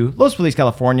 222, Los Feliz,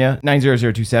 California,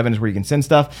 90027 is where you can send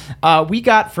stuff. We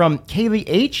got from Kaylee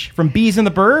H. from Bees in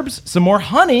the Burbs some more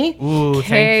honey. Ooh,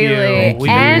 thank Kaylee. you. We've been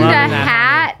And a loving that.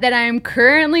 hat that I'm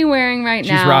currently wearing right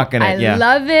She's now. rocking it, I yeah.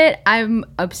 love it. I'm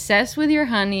obsessed with your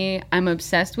honey. I'm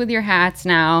obsessed with your hats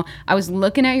now. I was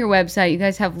looking at your website. You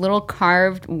guys have little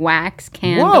carved wax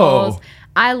candles. Whoa.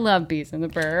 I love Bees in the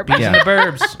Burb. Bees in the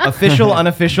burbs. Official,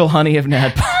 unofficial honey of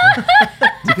NADPOD.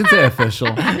 You can say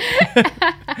official.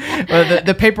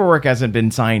 The paperwork hasn't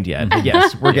been signed yet. But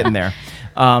yes, we're getting there.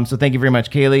 So thank you very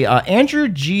much, Kaylee. Andrew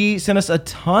G sent us a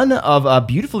ton of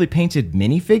beautifully painted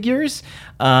minifigures.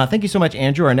 Thank you so much,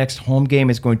 Andrew. Our next home game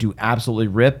is going to absolutely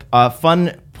rip.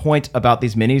 Fun point about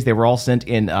these minis, they were all sent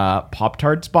in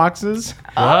Pop-Tarts boxes.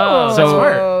 Oh, So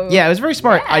smart. yeah, it was very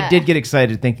smart. Yeah. I did get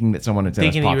excited thinking that someone had sent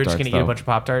Thinking us that you were Pop-Tarts. just going to get a bunch of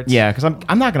Pop-Tarts? Yeah, because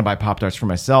I'm not going to buy Pop-Tarts for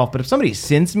myself, but if somebody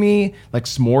sends me like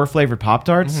s'more flavored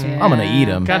Pop-Tarts, I'm going to eat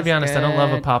them. Gotta be That's honest, I don't love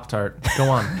a good. Pop-Tart. Go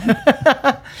on.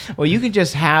 Well, you can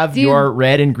just have you- your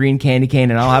red and green candy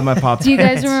cane, and I'll have my Pop-Tarts. Do you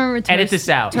guys remember Edit this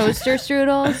out. toaster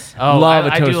strudels? Oh, Love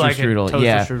I a do toaster like strudel. Toaster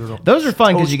Yeah, strudel. those are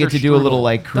fun because you get to Toaster do a little strudel.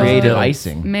 like creative Those-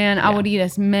 icing. Man, I would eat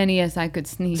as many as I could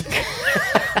sneak.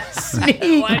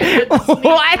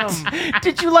 What?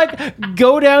 Did you like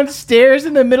go downstairs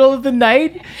in the middle of the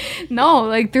night? No,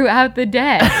 like throughout the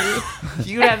day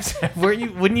You have?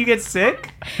 Wouldn't you get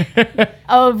sick?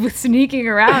 of sneaking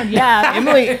around. Yeah.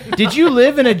 Emily, did you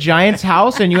live in a giant's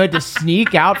house and you had to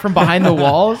sneak out from behind the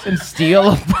walls and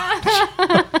steal?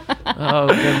 Oh,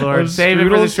 good lord! Those Save it for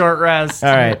the strudels? short rest.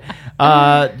 All right.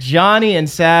 Johnny and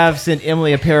Sav sent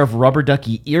Emily a pair of rubber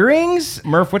ducky earrings.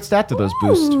 Murph, what's that to those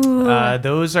boost?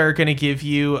 Those are going to give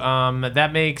you.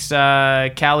 That makes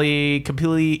Callie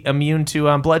completely immune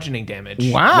to bludgeoning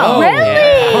damage. Wow.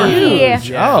 Really?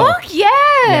 Huge. Oh. Fuck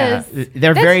yes.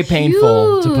 They're That's very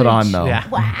painful to put on, huge. though. Yeah.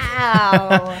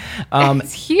 Wow.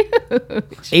 It's huge.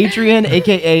 Adrian,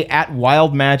 aka at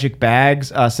Wild Magic Bags,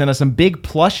 sent us some big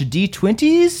plush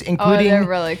D20s, Oh, including. they're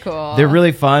really cool. They're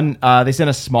really fun. They sent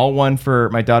a small one for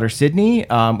my daughter Sydney,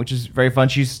 which is very fun.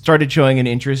 She's started showing an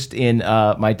interest in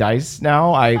my dice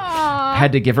now. I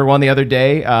had to give her one the other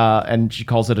day, and she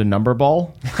calls it a number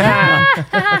ball.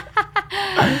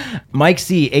 Mike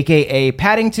C, aka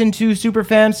Paddington 2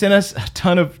 superfan, sent us a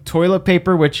ton of toilet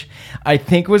paper, which I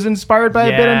think was inspired by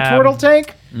a bit in Yeah. Turtle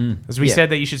Tank. As we said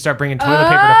that you should start bringing toilet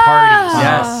paper to parties.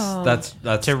 Yes. that's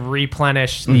to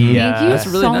replenish the. Thank you That's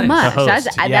really so nice. much. The host.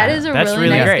 That is a That's really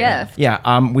really nice great. gift.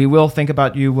 Yeah, we will think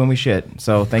about you when we shit.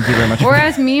 So thank you very much. Or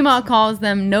as Mima calls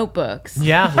them, notebooks.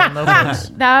 Yeah, little notebooks.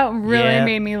 That really Yeah.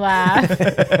 made me laugh.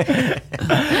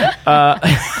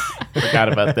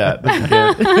 Forgot about that. That's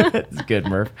good. That's good,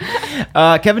 Murph.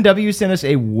 Kevin W. sent us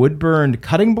a wood-burned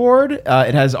cutting board.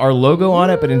 It has our logo on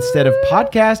it, but instead of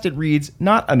podcast, it reads,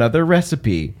 "Not another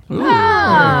recipe." Oh,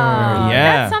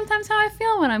 Yeah. That's sometimes how I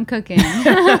feel when I'm cooking.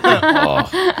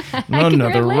 Not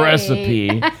another relate.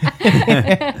 recipe.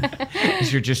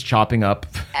 Because you're just chopping up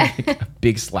like a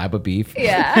big slab of beef.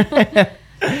 Yeah.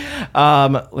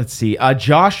 Let's see.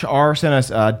 Josh R. sent us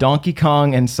Donkey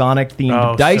Kong and Sonic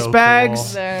themed dice so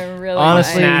bags. They're really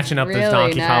Honestly, nice. snatching up those Really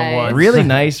Donkey Kong nice. ones. Really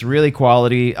nice, really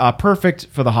quality. Perfect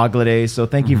for the Hoglidays. So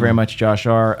thank you very much, Josh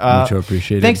R. Much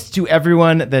appreciated. Thanks to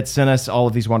everyone that sent us all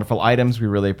of these wonderful items. We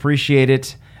really appreciate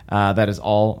it. That is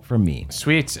all from me.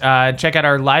 Sweet. Check out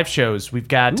our live shows. We've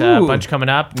got a Ooh. bunch coming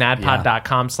up.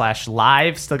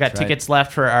 nadpod.com/live. Still got tickets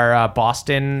left for our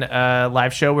Boston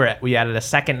live show. We added a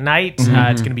second night. It's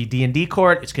going to be D&D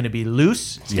Court. It's going to be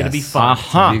loose. It's going to be fun.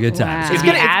 It'll be a good time. Wow. It's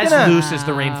going to be as loose as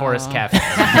the Rainforest Cafe.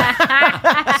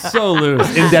 So loose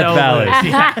in Death So Valley. loose,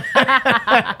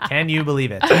 yeah. Can you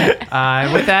believe it?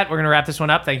 And with that, we're going to wrap this one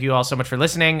up. Thank you all so much for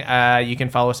listening. You can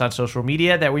follow us on social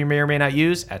media that we may or may not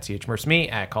use, at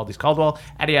CHMurphsMe, at Caldy's Caldwell,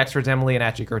 at EXperts Emily, and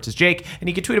at Jake Ertz is Jake. And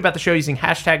you can tweet about the show using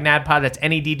 #NADPOD. That's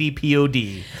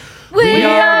NEDDPOD. We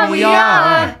are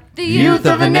the youth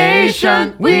of the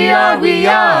nation. We are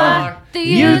the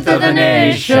youth of the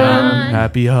nation.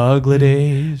 Happy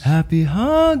Hoglidays. Happy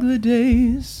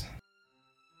Hoglidays.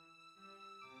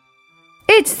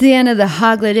 It's the end of the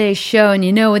Hoglidays show, and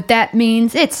you know what that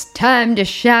means. It's time to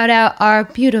shout out our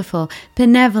beautiful,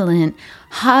 benevolent,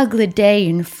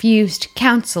 Hogliday-infused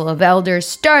council of elders,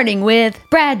 starting with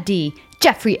Brad D.,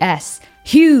 Jeffrey S.,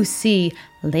 Hugh C.,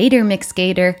 Later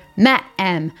Mixgator, Matt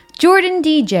M., Jordan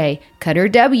DJ, Cutter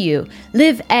W.,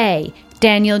 Liv A.,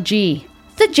 Daniel G.,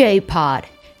 The J-Pod,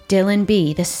 Dylan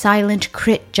B., the silent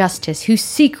crit justice who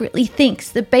secretly thinks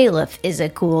the bailiff is a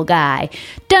cool guy,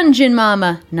 Dungeon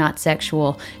Mama, not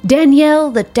sexual,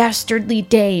 Danielle the dastardly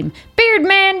dame,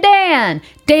 Beardman Dan,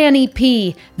 Danny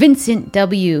P., Vincent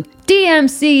W.,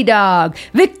 DMC Dog,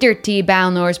 Victor T.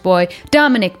 Balnor's Boy,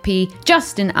 Dominic P.,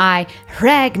 Justin I.,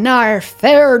 Ragnar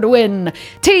Fairdwin,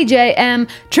 TJM,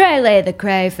 Trele the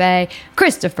Crayfay,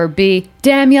 Christopher B.,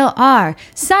 Daniel R.,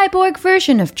 Cyborg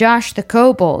version of Josh the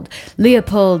Kobold,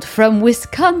 Leopold from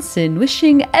Wisconsin,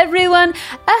 wishing everyone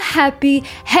a happy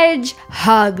Hedge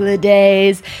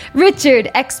Hoglidays,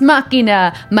 Richard Ex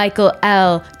Machina, Michael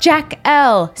L., Jack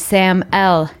L., Sam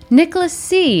L., Nicholas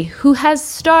C., who has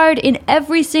starred in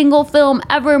every single film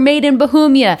ever made in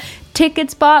Bohemia.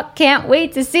 Tickets bought, can't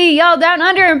wait to see y'all down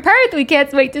under in Perth. We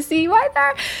can't wait to see you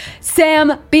either.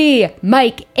 Sam B.,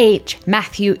 Mike H.,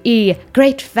 Matthew E.,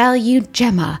 Great Value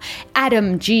Gemma,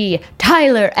 Adam G.,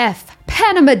 Tyler F.,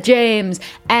 Panama James,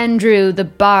 Andrew the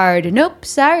Bard. Nope,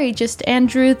 sorry, just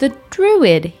Andrew the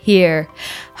Druid here.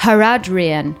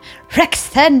 Haradrian,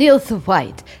 Rexthandiel the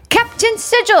White, Captain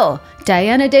Sigil,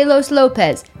 Diana de los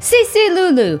Lopez, Cici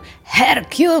Lulu,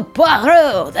 Hercule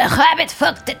Poirot, the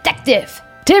Rabbit-Fuck Detective,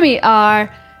 Timmy R.,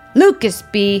 Lucas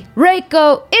B.,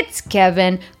 Reiko, It's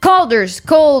Kevin, Calder's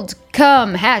Cold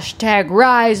Cum,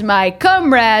 #Rise My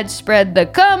Comrade, spread the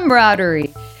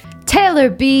camaraderie, Taylor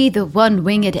B., the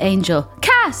One-Winged Angel,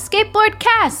 Cass, Skateboard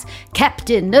Cass,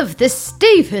 Captain of the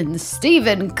Stevens,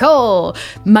 Stephen Cole,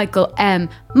 Michael M.,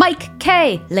 Mike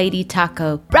K., Lady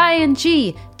Taco, Brian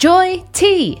G., Joy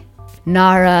T.,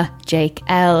 Nara, Jake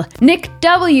L., Nick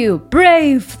W.,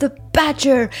 Brave the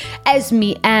Badger,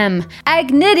 Esme M.,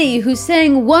 Agnity, who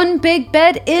sang One Big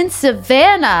Bed in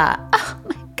Savannah. Oh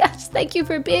my gosh, thank you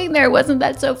for being there. Wasn't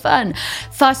that so fun?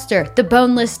 Foster, the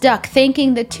Boneless Duck,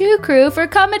 thanking the 2 crew for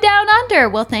coming down under.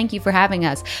 Well, thank you for having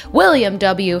us. William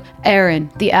W.,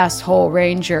 Aaron, the Asshole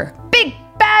Ranger, Big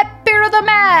Bad Beer of the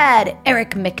Mad,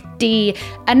 Eric McD.,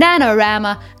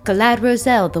 Ananorama, Galad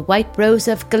Roselle, the White Rose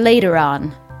of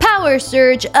Galateron, Power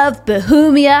Surge of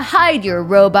Bohemia, hide your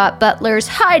robot butlers,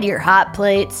 hide your hot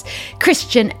plates,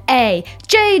 Christian A.,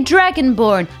 J.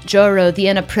 Dragonborn, Joro the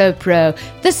Inapropro,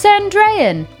 The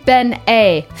Sandrayan, Ben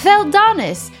A.,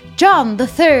 Feldonis, John the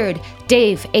Third,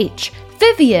 Dave H.,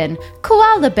 Vivian,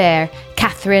 Koala Bear,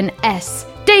 Catherine S.,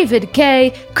 David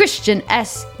K., Christian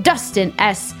S., Dustin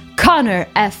S., Connor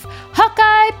F.,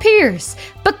 Hawkeye Pierce,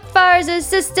 Bookfar's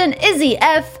assistant Izzy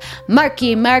F.,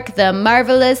 Marky Mark the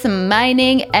Marvelous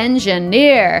Mining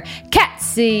Engineer, Kat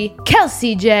C.,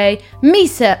 Kelsey J.,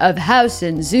 Misa of House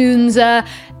and Zunza,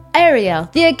 Ariel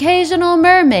the Occasional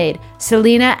Mermaid,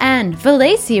 Selena N.,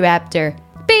 Velociraptor,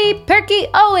 B, Perky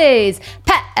always,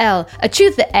 Pat L,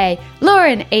 Achutha A,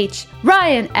 Lauren H,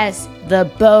 Ryan S, The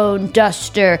Bone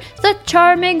Duster, The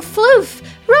Charming Floof,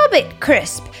 Robert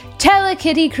Crisp,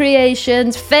 Telekitty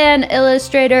Creations, Fan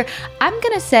Illustrator. I'm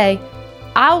gonna say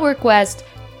I'll request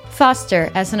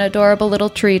Foster as an adorable little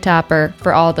tree topper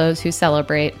for all those who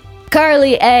celebrate.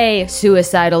 Carly A,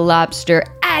 Suicidal Lobster,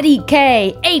 Addie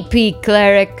K, AP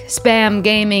Cleric, Spam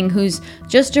Gaming, who's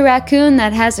just a raccoon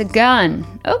that has a gun.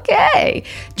 Okay.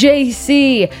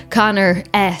 JC, Connor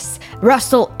S,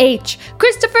 Russell H,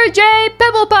 Christopher J,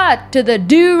 Pebblepot, to the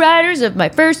Do Riders of my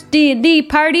first D&D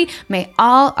party. May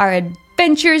all our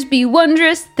adventures be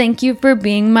wondrous. Thank you for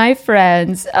being my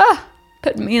friends.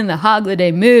 Put me in the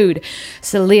Hogliday mood.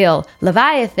 Salil,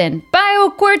 Leviathan,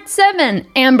 BioQuart 7,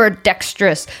 Amber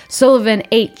Dextrous, Sullivan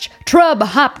H, Trub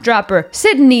Hopdropper,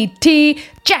 Sydney T,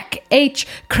 Jack H,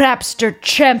 Crapster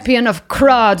Champion of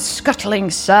Crod, scuttling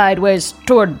sideways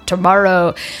toward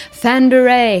tomorrow,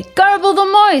 Fanderay, Garble the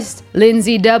Moist,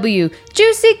 Lindsay W,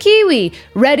 Juicy Kiwi,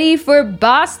 Ready for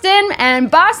Boston,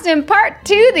 and Boston Part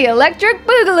 2, The Electric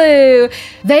Boogaloo,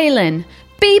 Valen,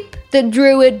 Beep the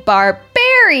Druid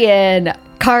Barbarian,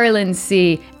 Carlin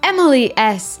C, Emily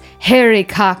S, Harry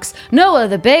Cox, Noah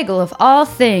the Bagel of all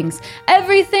things,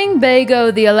 Everything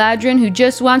Bago the Eladrin who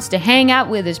just wants to hang out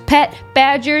with his pet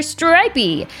badger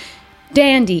Stripey,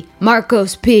 Dandy,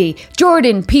 Marcos P,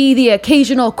 Jordan P, the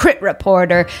occasional crit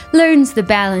reporter, Learns the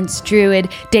Balance Druid,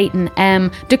 Dayton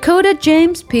M, Dakota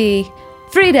James P,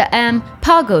 Frida M,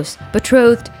 Pagos,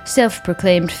 betrothed,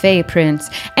 self-proclaimed Fey Prince,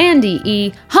 Andy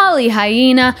E, Holly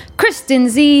Hyena, Kristen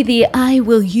Z, the I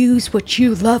will use what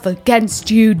you love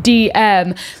against you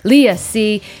DM, Leah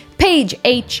C, Paige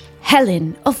H,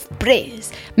 Helen of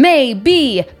Briz, May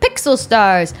B, Pixel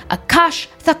Stars, Akash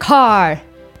Thakar,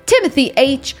 Timothy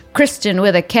H, Kristen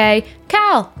with a K,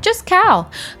 Cal, just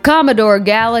Cal, Commodore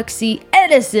Galaxy,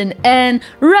 Edison N,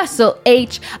 Russell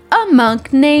H, a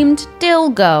monk named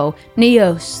Dilgo,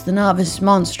 Neos, the novice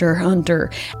monster hunter,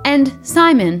 and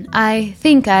Simon. I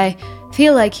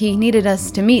feel like he needed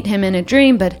us to meet him in a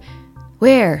dream, but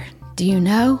where, do you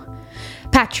know?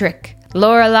 Patrick,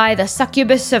 Lorelei, the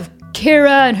succubus of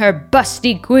Kira and her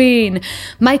busty queen,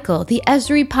 Michael, the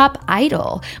Esri Pop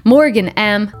idol, Morgan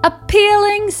M,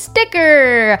 appealing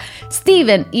sticker,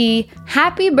 Stephen E,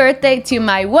 happy birthday to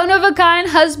my one-of-a-kind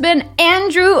husband,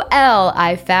 Andrew L.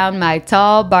 I found my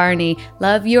tall Barney.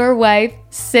 Love your wife,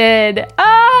 Sid.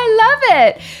 I love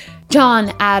it.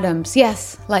 John Adams,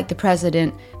 yes, like the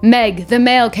president. Meg, the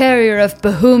mail carrier of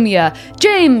Bohemia.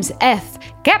 James F,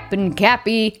 Captain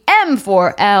Cappy,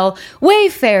 M4L,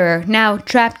 Wayfarer, now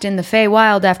trapped in the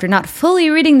Feywild after not fully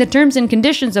reading the terms and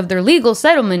conditions of their legal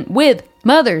settlement with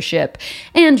Mothership,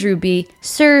 Andrew B,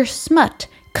 Sir Smut,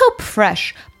 Cope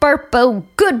Fresh, Barpo,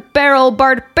 Good Barrel,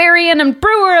 Barbarian, and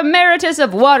Brewer Emeritus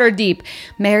of Waterdeep,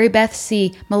 Mary Beth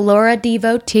C, Melora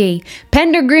Devotee,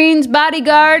 Pendergreen's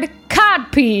Bodyguard,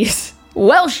 Codpiece,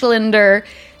 Welshlinder,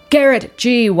 Garrett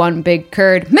G, One Big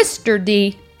Curd, Mr.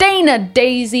 D, Dana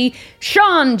Daisy,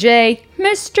 Sean J,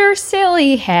 Mr.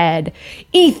 Sillyhead,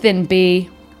 Ethan B,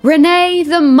 Renee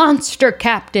the Monster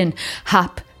Captain,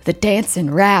 Hop the Dancing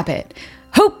Rabbit,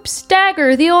 Hope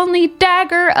Stagger, the only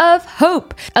dagger of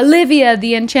hope, Olivia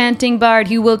the Enchanting Bard,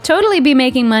 who will totally be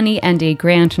making money and a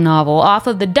grant novel off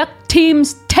of the Duck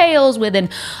Team's Tales with an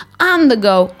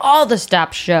on-the-go,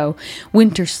 all-the-stop show,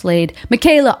 Winterslade,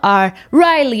 Michaela R,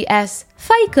 Riley S,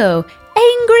 FICO,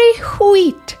 Angry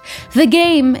Wheat, the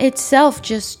game itself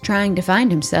just trying to find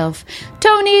himself,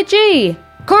 Tony G,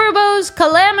 Corbo's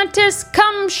Calamitous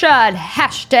Cumshot,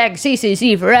 hashtag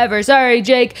CCC forever, sorry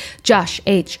Jake, Josh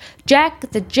H,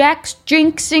 Jack the Jack's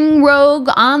Jinxing Rogue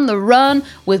on the run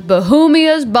with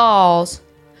Bohemia's balls,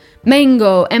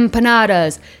 Mango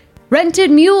Empanadas,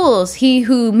 Rented Mules, he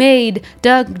who made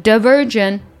Doug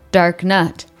Divergent, Dark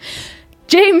Nut,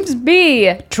 James B,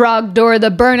 Trogdor the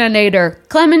Burninator,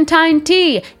 Clementine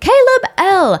T, Caleb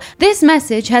L. This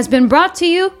message has been brought to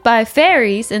you by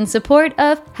fairies in support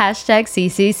of hashtag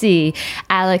CCC.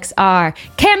 Alex R,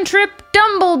 Cantrip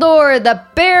Dumbledore, the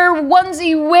bear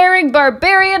onesie-wearing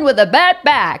barbarian with a bad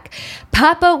back.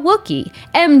 Papa Wookie,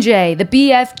 MJ, the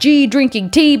BFG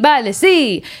drinking tea by the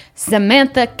sea.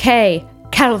 Samantha K,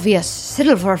 Calvius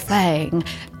Silverfang,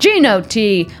 Gino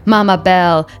T, Mama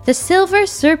Bell, the Silver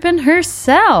Serpent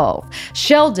herself,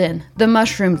 Sheldon, the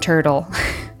Mushroom Turtle,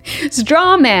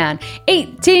 Strawman,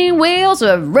 18 Wheels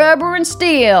of Rubber and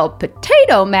Steel,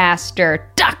 Potato Master,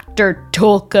 Dr.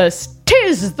 Tulkas,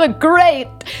 Tis the Great,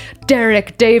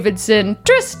 Derek Davidson,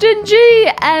 Tristan G,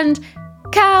 and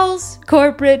Cal's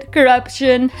Corporate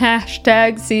Corruption,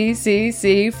 hashtag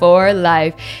CCC for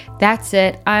life. That's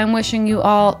it. I'm wishing you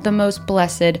all the most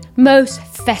blessed, most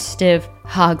festive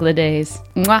Hoglidays.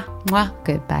 Mwah, mwah.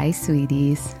 Goodbye,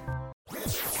 sweeties.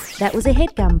 That was a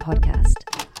HeadGum podcast.